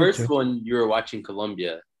 was. the first one you were watching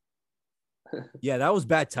Colombia. Yeah, that was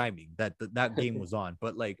bad timing that game was on,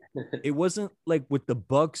 but like it wasn't like with the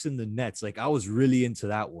Bucks and the Nets. Like I was really into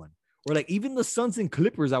that one, or like even the Suns and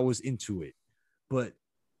Clippers, I was into it. But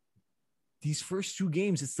these first 2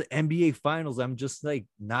 games, it's the NBA Finals. I'm just like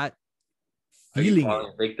not feeling it.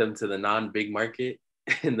 Victim to the non-big market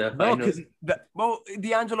in the finals. Well,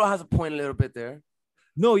 D'Angelo has a point a little bit there.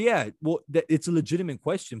 No, yeah, well, it's a legitimate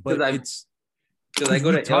question, but it's because I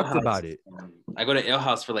go to talked about it. I go to Ale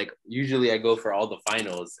House for usually I go for all the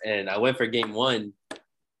finals, and I went for game 1,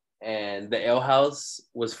 and the Ale House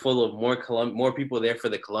was full of more people there for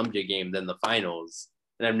the Columbia game than the finals.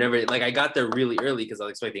 And I've never I got there really early because I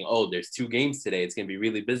was expecting, there's 2 games today, it's gonna be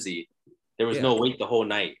really busy. There was no wait the whole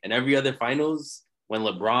night, and every other finals when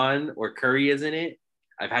LeBron or Curry is in it,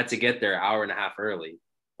 I've had to get there an hour and a half early,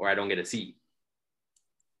 or I don't get a seat.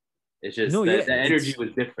 It's just the energy was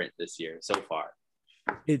different this year so far.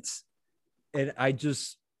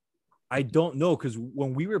 I don't know, because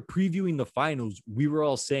when we were previewing the finals, we were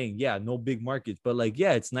all saying, yeah, no big markets, but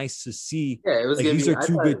it's nice to see. Yeah, it was these are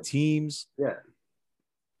 2 good teams. Yeah,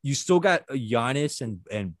 you still got Giannis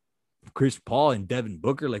and Chris Paul and Devin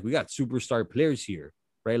Booker. Like, we got superstar players here,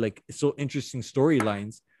 right? Like, it's so interesting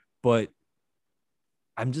storylines, but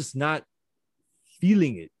I'm just not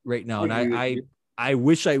feeling it right now. And I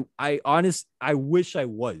wish I wish I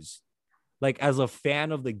was. Like, as a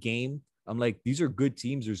fan of the game, I'm like, these are good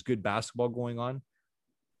teams. There's good basketball going on.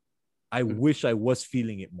 I wish I was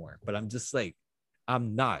feeling it more, but I'm just like,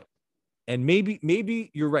 I'm not. And maybe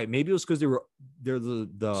you're right. Maybe it was because they're the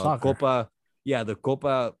Soccer. Copa, the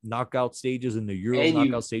Copa knockout stages and the Euro And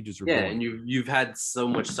knockout stages were going. and you've had so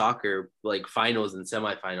much soccer like finals and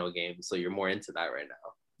semifinal games, so you're more into that right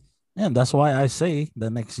now. And that's why I say the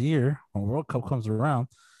next year when World Cup comes around,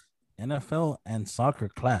 NFL and soccer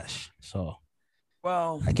clash. So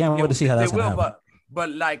Well, I can't wait to see how that's they gonna will, happen. but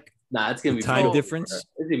like Nah, it's gonna be Time beautiful. difference.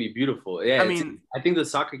 It's gonna be beautiful. Yeah, I mean, I think the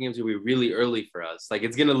soccer games will be really early for us. Like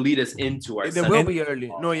it's gonna lead us into our. they Sunday. will be early.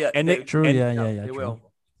 No, yeah, And they, True, and- yeah, they true. will.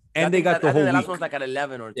 And I they think got that- the I think whole the last week. one's like at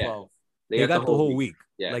 11 or Yeah. 12 They got the whole week.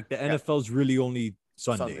 Yeah, Like the NFL's really only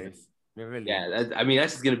Sunday. Sundays. They really. yeah. I mean,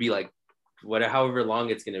 that's just gonna be like however long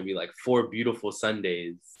it's gonna be, like 4 beautiful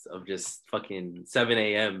Sundays of just fucking 7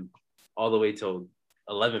 a.m. all the way till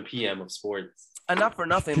 11 p.m. of sports. And not for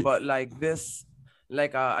nothing, but like this,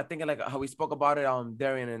 like I think like how we spoke about it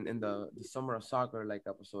Darian in the summer of soccer like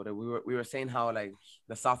episode. And we were saying how like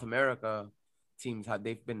the South America teams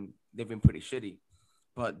they've been pretty shitty,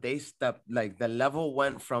 but they stepped like the level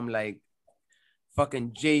went from like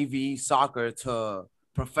fucking JV soccer to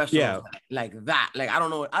professional like that. Like I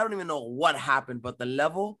don't even know what happened, but the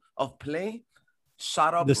level of play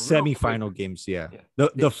shot up. The real quick. semifinal games, Yeah.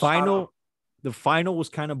 The They shot final up. the final was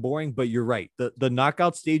kind of boring, but you're right. The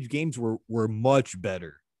knockout stage games were much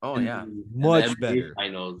better. Oh yeah. And Much the NBA better.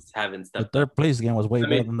 Finals haven't The stepped third up. place game was way I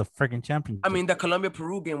better mean- than the freaking championship. I mean, the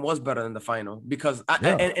Colombia-Peru game was better than the final because,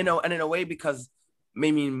 Yeah. and in a way, because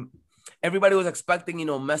maybe everybody was expecting,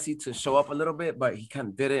 Messi to show up a little bit, but he kind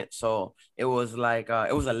of didn't. So it was like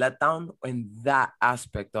it was a letdown in that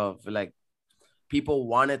aspect of like people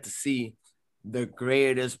wanted to see the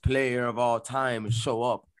greatest player of all time show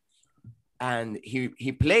up, and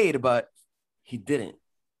he played, but he didn't.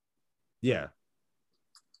 Yeah.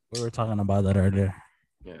 we were talking about that earlier.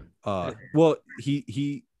 Well,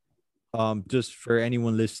 he just for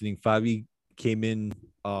anyone listening, Fabi came in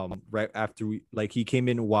right after he came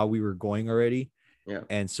in while we were going already. Yeah.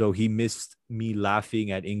 And so he missed me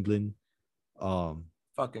laughing at England.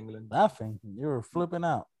 Fuck England. Laughing, you were flipping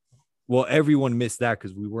out. Well, everyone missed that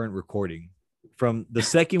because we weren't recording. From the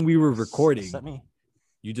second we were recording, Except me.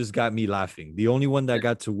 you just got me laughing. The only one that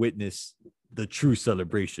got to witness the true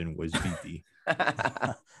celebration was VT.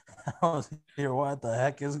 I was here. What the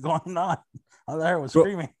heck is going on? All I heard was Bro,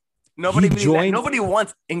 screaming. Nobody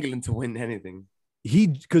wants England to win anything.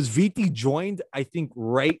 Because VT joined, I think,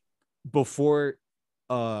 right before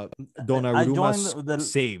Donnarumma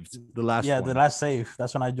saved the last one. the last save.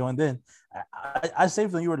 That's when I joined in. I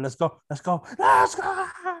saved when you were let's go. And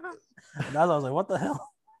I was like, what the hell?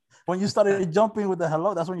 When you started jumping with the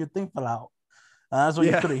hello, that's when your thing fell out. That's when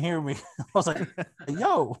you couldn't hear me. I was like,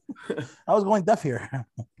 yo, I was going deaf here.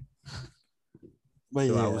 But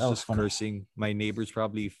So yeah, I was that just funny. cursing. My neighbors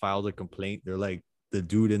probably filed a complaint. They're like, the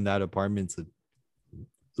dude in that apartment's a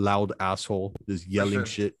loud asshole, just yelling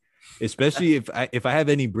shit. Especially if I have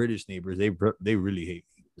any British neighbors, they really hate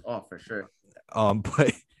me. Oh, for sure.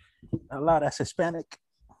 But A lot that's Hispanic.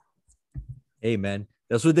 hey, man,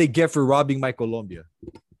 that's what they get for robbing my Colombia.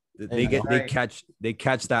 They Hey, they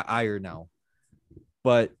catch that ire now.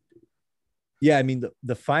 But yeah, I mean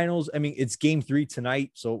the finals. I mean it's game 3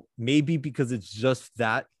 tonight, so maybe because it's just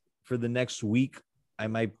that for the next week, I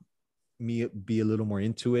might be a little more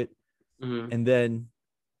into it. Mhm. And then,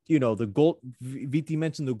 the gold. VT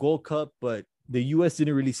mentioned the Gold Cup, but the U.S.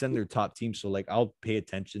 didn't really send their top team, so like I'll pay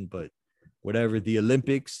attention. But whatever, the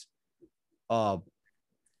Olympics.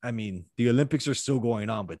 I mean, the Olympics are still going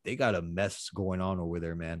on, but they got a mess going on over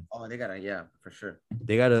there, man. Oh, they gotta, yeah, for sure.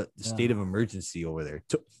 They got a state of emergency over there.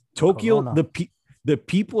 Tokyo, Corona. the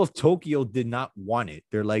people of Tokyo did not want it.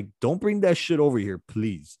 They're like, don't bring that shit over here,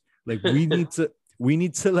 please. Like, we need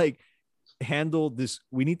to like handle this.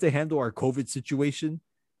 We need to handle our COVID situation.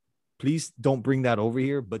 Please don't bring that over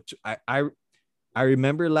here. But I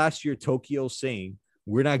remember last year Tokyo saying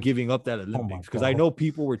we're not giving up that Olympics because I God. know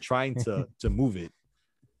people were trying to move it,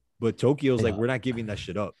 but Tokyo's like Yeah. we're not giving that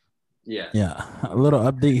shit up. Yeah. Yeah, a little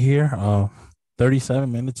update here.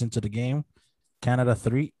 37 minutes into the game, Canada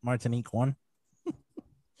 3, Martinique 1.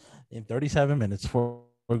 In 37 minutes, 4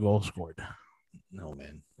 goals scored. No,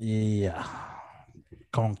 man. Yeah.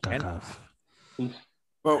 CONCACAF.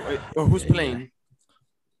 Well, who's Yeah, playing?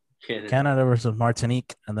 Canada versus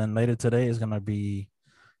Martinique, and then later today is gonna be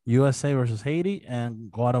USA versus Haiti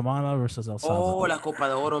and Guatemala versus El Oh, Salvador. la Copa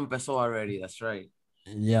de Oro empezó already. That's right.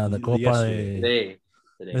 Yeah, the Copa. Yesterday.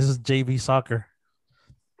 Today. This is JV soccer.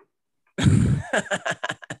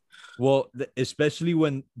 Well, especially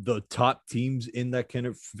when the top teams in that kind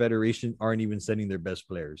of federation aren't even sending their best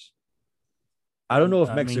players. I don't know if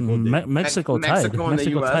I Mexico mean, did. Mexico tied. Mexico and the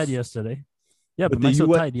Mexico US. tied yesterday. Yeah, But but the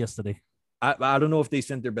Mexico US tied yesterday. I don't know if they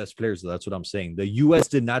sent their best players. Though. That's what I'm saying. The U.S.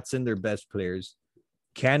 did not send their best players.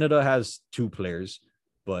 Canada has 2 players,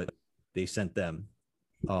 but they sent them.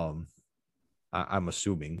 I'm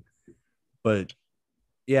assuming, but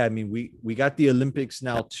yeah, I mean, we got the Olympics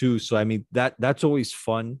now too. So I mean that's always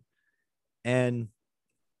fun, and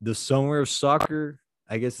the summer of soccer.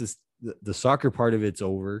 I guess the soccer part of it's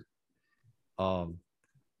over.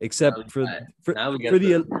 Except for the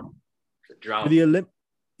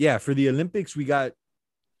Olympics we got,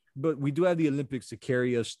 but we do have the Olympics to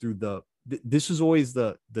carry us through this is always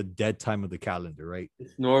the dead time of the calendar, right?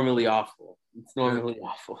 It's normally awful.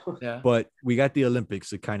 Yeah. But we got the Olympics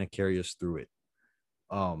to kind of carry us through it.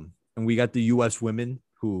 And we got the US women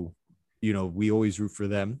who, we always root for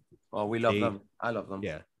them. Oh, we love them. I love them.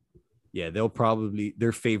 Yeah. Yeah,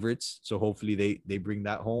 they're favorites. So hopefully they bring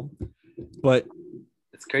that home. But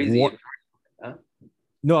it's crazy. Huh?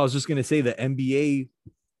 No, I was just gonna say the NBA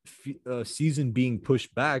season being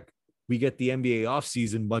pushed back. We get the NBA off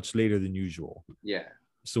season much later than usual. Yeah.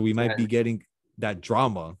 So we might be getting that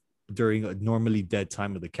drama during a normally dead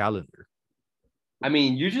time of the calendar. I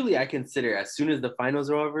mean, usually I consider as soon as the finals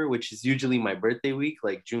are over, which is usually my birthday week,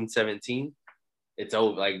 like June 17th, it's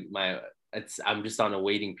over. Like I'm just on a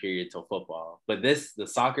waiting period till football. But the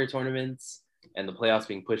soccer tournaments and the playoffs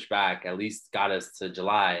being pushed back at least got us to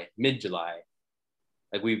July, mid-July.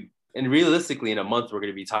 Like and realistically in a month, we're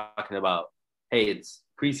going to be talking about, hey, it's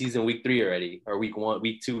preseason week 3 already, or week 1,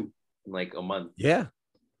 week 2 in like a month. Yeah.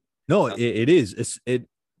 No, it is. It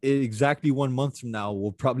exactly 1 month from now,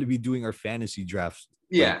 we'll probably be doing our fantasy drafts.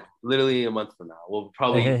 Yeah, literally a month from now. We'll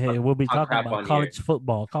probably we'll be talking about college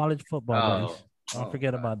football. College football, guys. Don't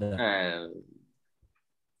forget about that.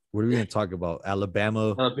 What are we going to talk about?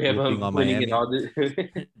 Alabama on Miami.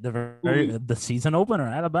 The season opener,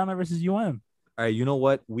 Alabama versus UM. All right, you know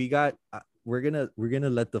what? We're gonna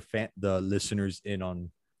let the listeners in on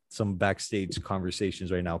some backstage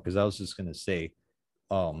conversations right now, because I was just gonna say,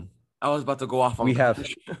 I was about to go off on. We have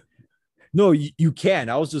no, you can.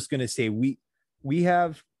 I was just gonna say we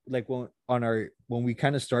have, like, when we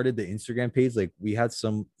kind of started the Instagram page, like we had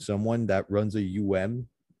someone that runs a UM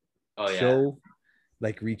show,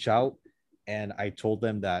 like, reach out, and I told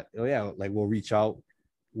them that, like, we'll reach out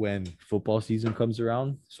when football season comes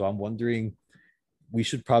around. So I'm wondering, we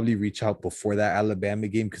should probably reach out before that Alabama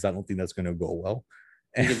game, because I don't think that's going to go well.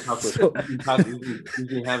 He can talk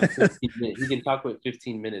with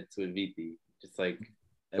 15 minutes with VT. Just like,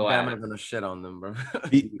 Alabama's gonna shit on them, bro.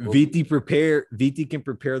 VT can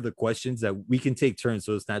prepare the questions that we can take turns,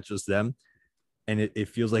 so it's not just them, and it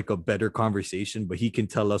feels like a better conversation. But he can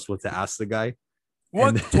tell us what to ask the guy.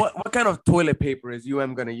 What kind of toilet paper is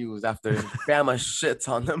UM gonna use after Bama shits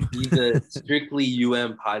on them? He's a strictly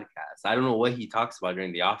UM podcast. I don't know what he talks about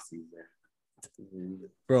during the off season.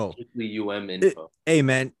 Bro, strictly UM info. Hey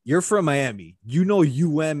man, you're from Miami. You know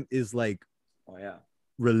UM is like,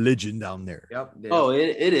 religion down there. Yep.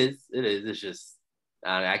 It is. It's just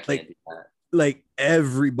I can't do that. Like,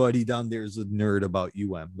 everybody down there is a nerd about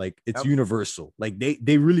UM. Like, it's universal. Like,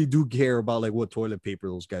 they really do care about, like, what toilet paper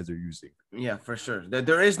those guys are using. Yeah, for sure.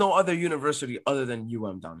 There is no other university other than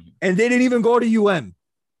UM down here. And they didn't even go to UM.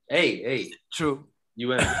 Hey. True.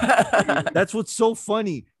 UM. That's what's so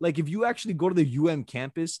funny. Like, if you actually go to the UM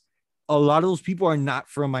campus, a lot of those people are not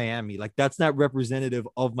from Miami. Like, that's not representative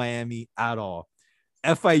of Miami at all.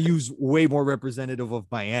 FIU's way more representative of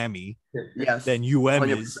Miami than UM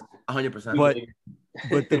 100%, is. 100%.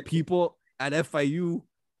 But the people at FIU,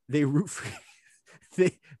 they root for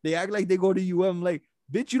they act like they go to UM. Like,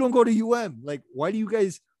 bitch, you don't go to UM. Like, why do you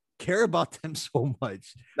guys care about them so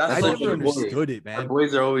much? I never understood it, man. Our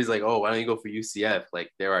boys are always like, oh, why don't you go for UCF? Like,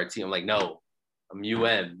 they're our team. I'm like, no, I'm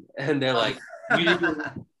UM. And they're like,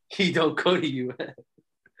 you don't go to UM.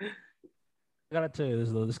 I gotta tell you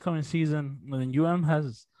this though. This coming season, when UM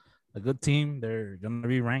has a good team, they're gonna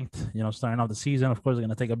be ranked. Starting off the season, of course, they're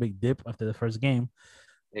gonna take a big dip after the first game.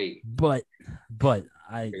 Hey, but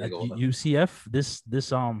UCF this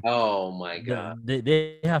oh my god,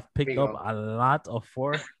 they have picked up a lot of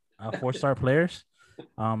four-star players.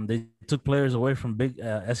 They took players away from big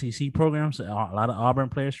SEC programs. A lot of Auburn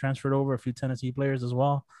players transferred over. A few Tennessee players as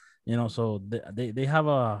well. So they have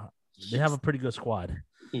a pretty good squad.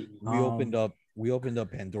 We opened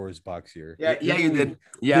up Pandora's box here. Yeah, you did.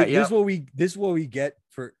 Yeah. This is what we get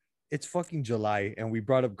for, it's fucking July, and we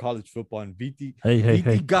brought up college football, and VT.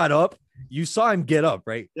 Hey. Got up. You saw him get up,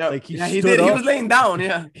 right? Yeah. Like, he did. Up. He was laying down.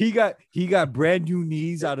 Yeah. He got brand new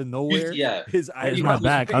knees out of nowhere. Yeah. His eyes. My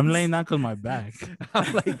back. I'm laying down because my back.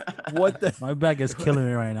 I'm like, what the? My back is killing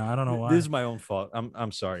me right now. I don't know why. This is my own fault.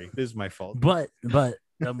 I'm sorry. This is my fault. But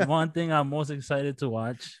the one thing I'm most excited to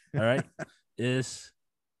watch, all right, is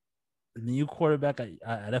the new quarterback at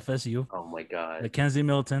FSU. Oh my God, Mackenzie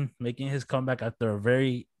Milton making his comeback after a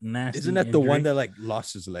very nasty. Isn't that injury. the one that like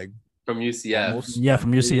lost his leg? from UCF. Almost. Yeah,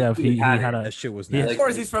 from UCF. He had a That shit was he- nasty. Of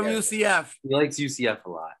course, he's from UCF. He likes UCF a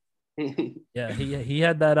lot. yeah he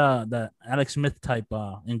had that Alex Smith type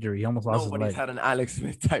injury. He almost lost Nobody's his leg. had an Alex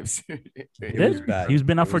Smith type series. It Did? was bad. He's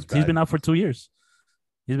been out It for was he's bad. been out for 2 years.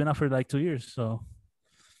 He's been out for like 2 years. So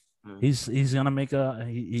he's gonna make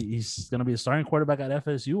he's gonna be a starting quarterback at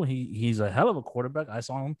FSU. He's a hell of a quarterback. I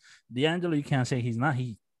saw him. D'Angelo, you can't say he's not.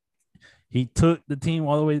 He took the team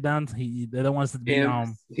all the way down. They're the ones that beat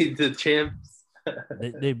He's the champs.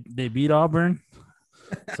 they beat Auburn.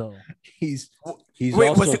 So He's Wait,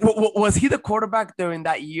 also, was he the quarterback during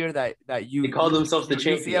that year that you? They called themselves the UCF?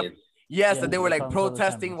 champion. Yes, Yeah, that they were they like called themselves the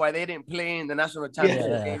protesting champions. why they didn't play in the national championship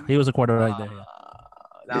yeah, game. he was a quarterback there. Yeah.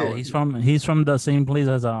 That Yeah, was He's from the same place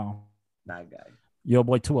as that guy. your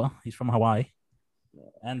boy Tua. He's from Hawaii.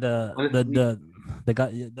 And the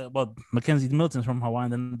guy, Mackenzie Milton's from Hawaii.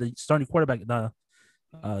 And then the starting quarterback,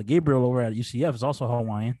 Gabriel over at UCF, is also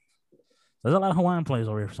Hawaiian. There's a lot of Hawaiian players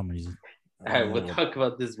over here for some reason. All right, we'll talk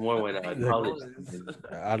about this more when college.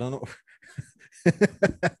 I don't know.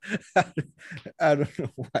 I don't know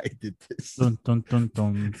why I did this. Dun, dun, dun,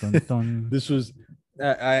 dun, dun, dun. This was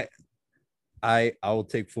I will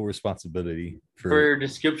take full responsibility For a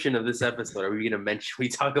description of this episode, are we going to mention we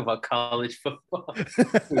talk about college football?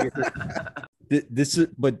 this is,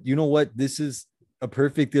 but you know what? This is a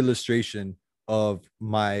perfect illustration of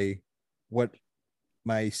my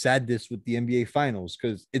sadness with the NBA finals,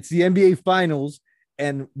 because it's the NBA finals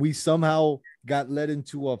and we somehow got led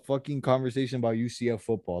into a fucking conversation about UCF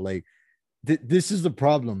football. Like this is the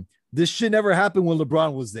problem. This shit never happened when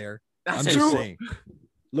LeBron was there. That's I'm true. just saying.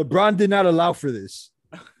 LeBron did not allow for this.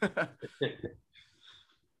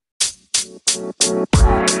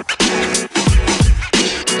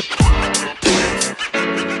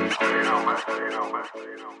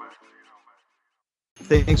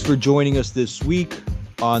 Thanks for joining us this week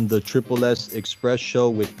on the Triple S Express Show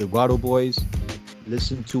with the Guado Boys.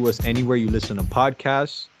 Listen to us anywhere you listen to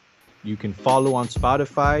podcasts. You can follow on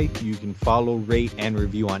Spotify. You can follow, rate, and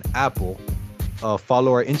review on Apple.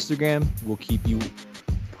 Follow our Instagram. We'll keep you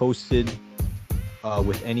posted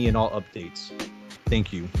with any and all updates.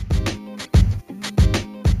 Thank you.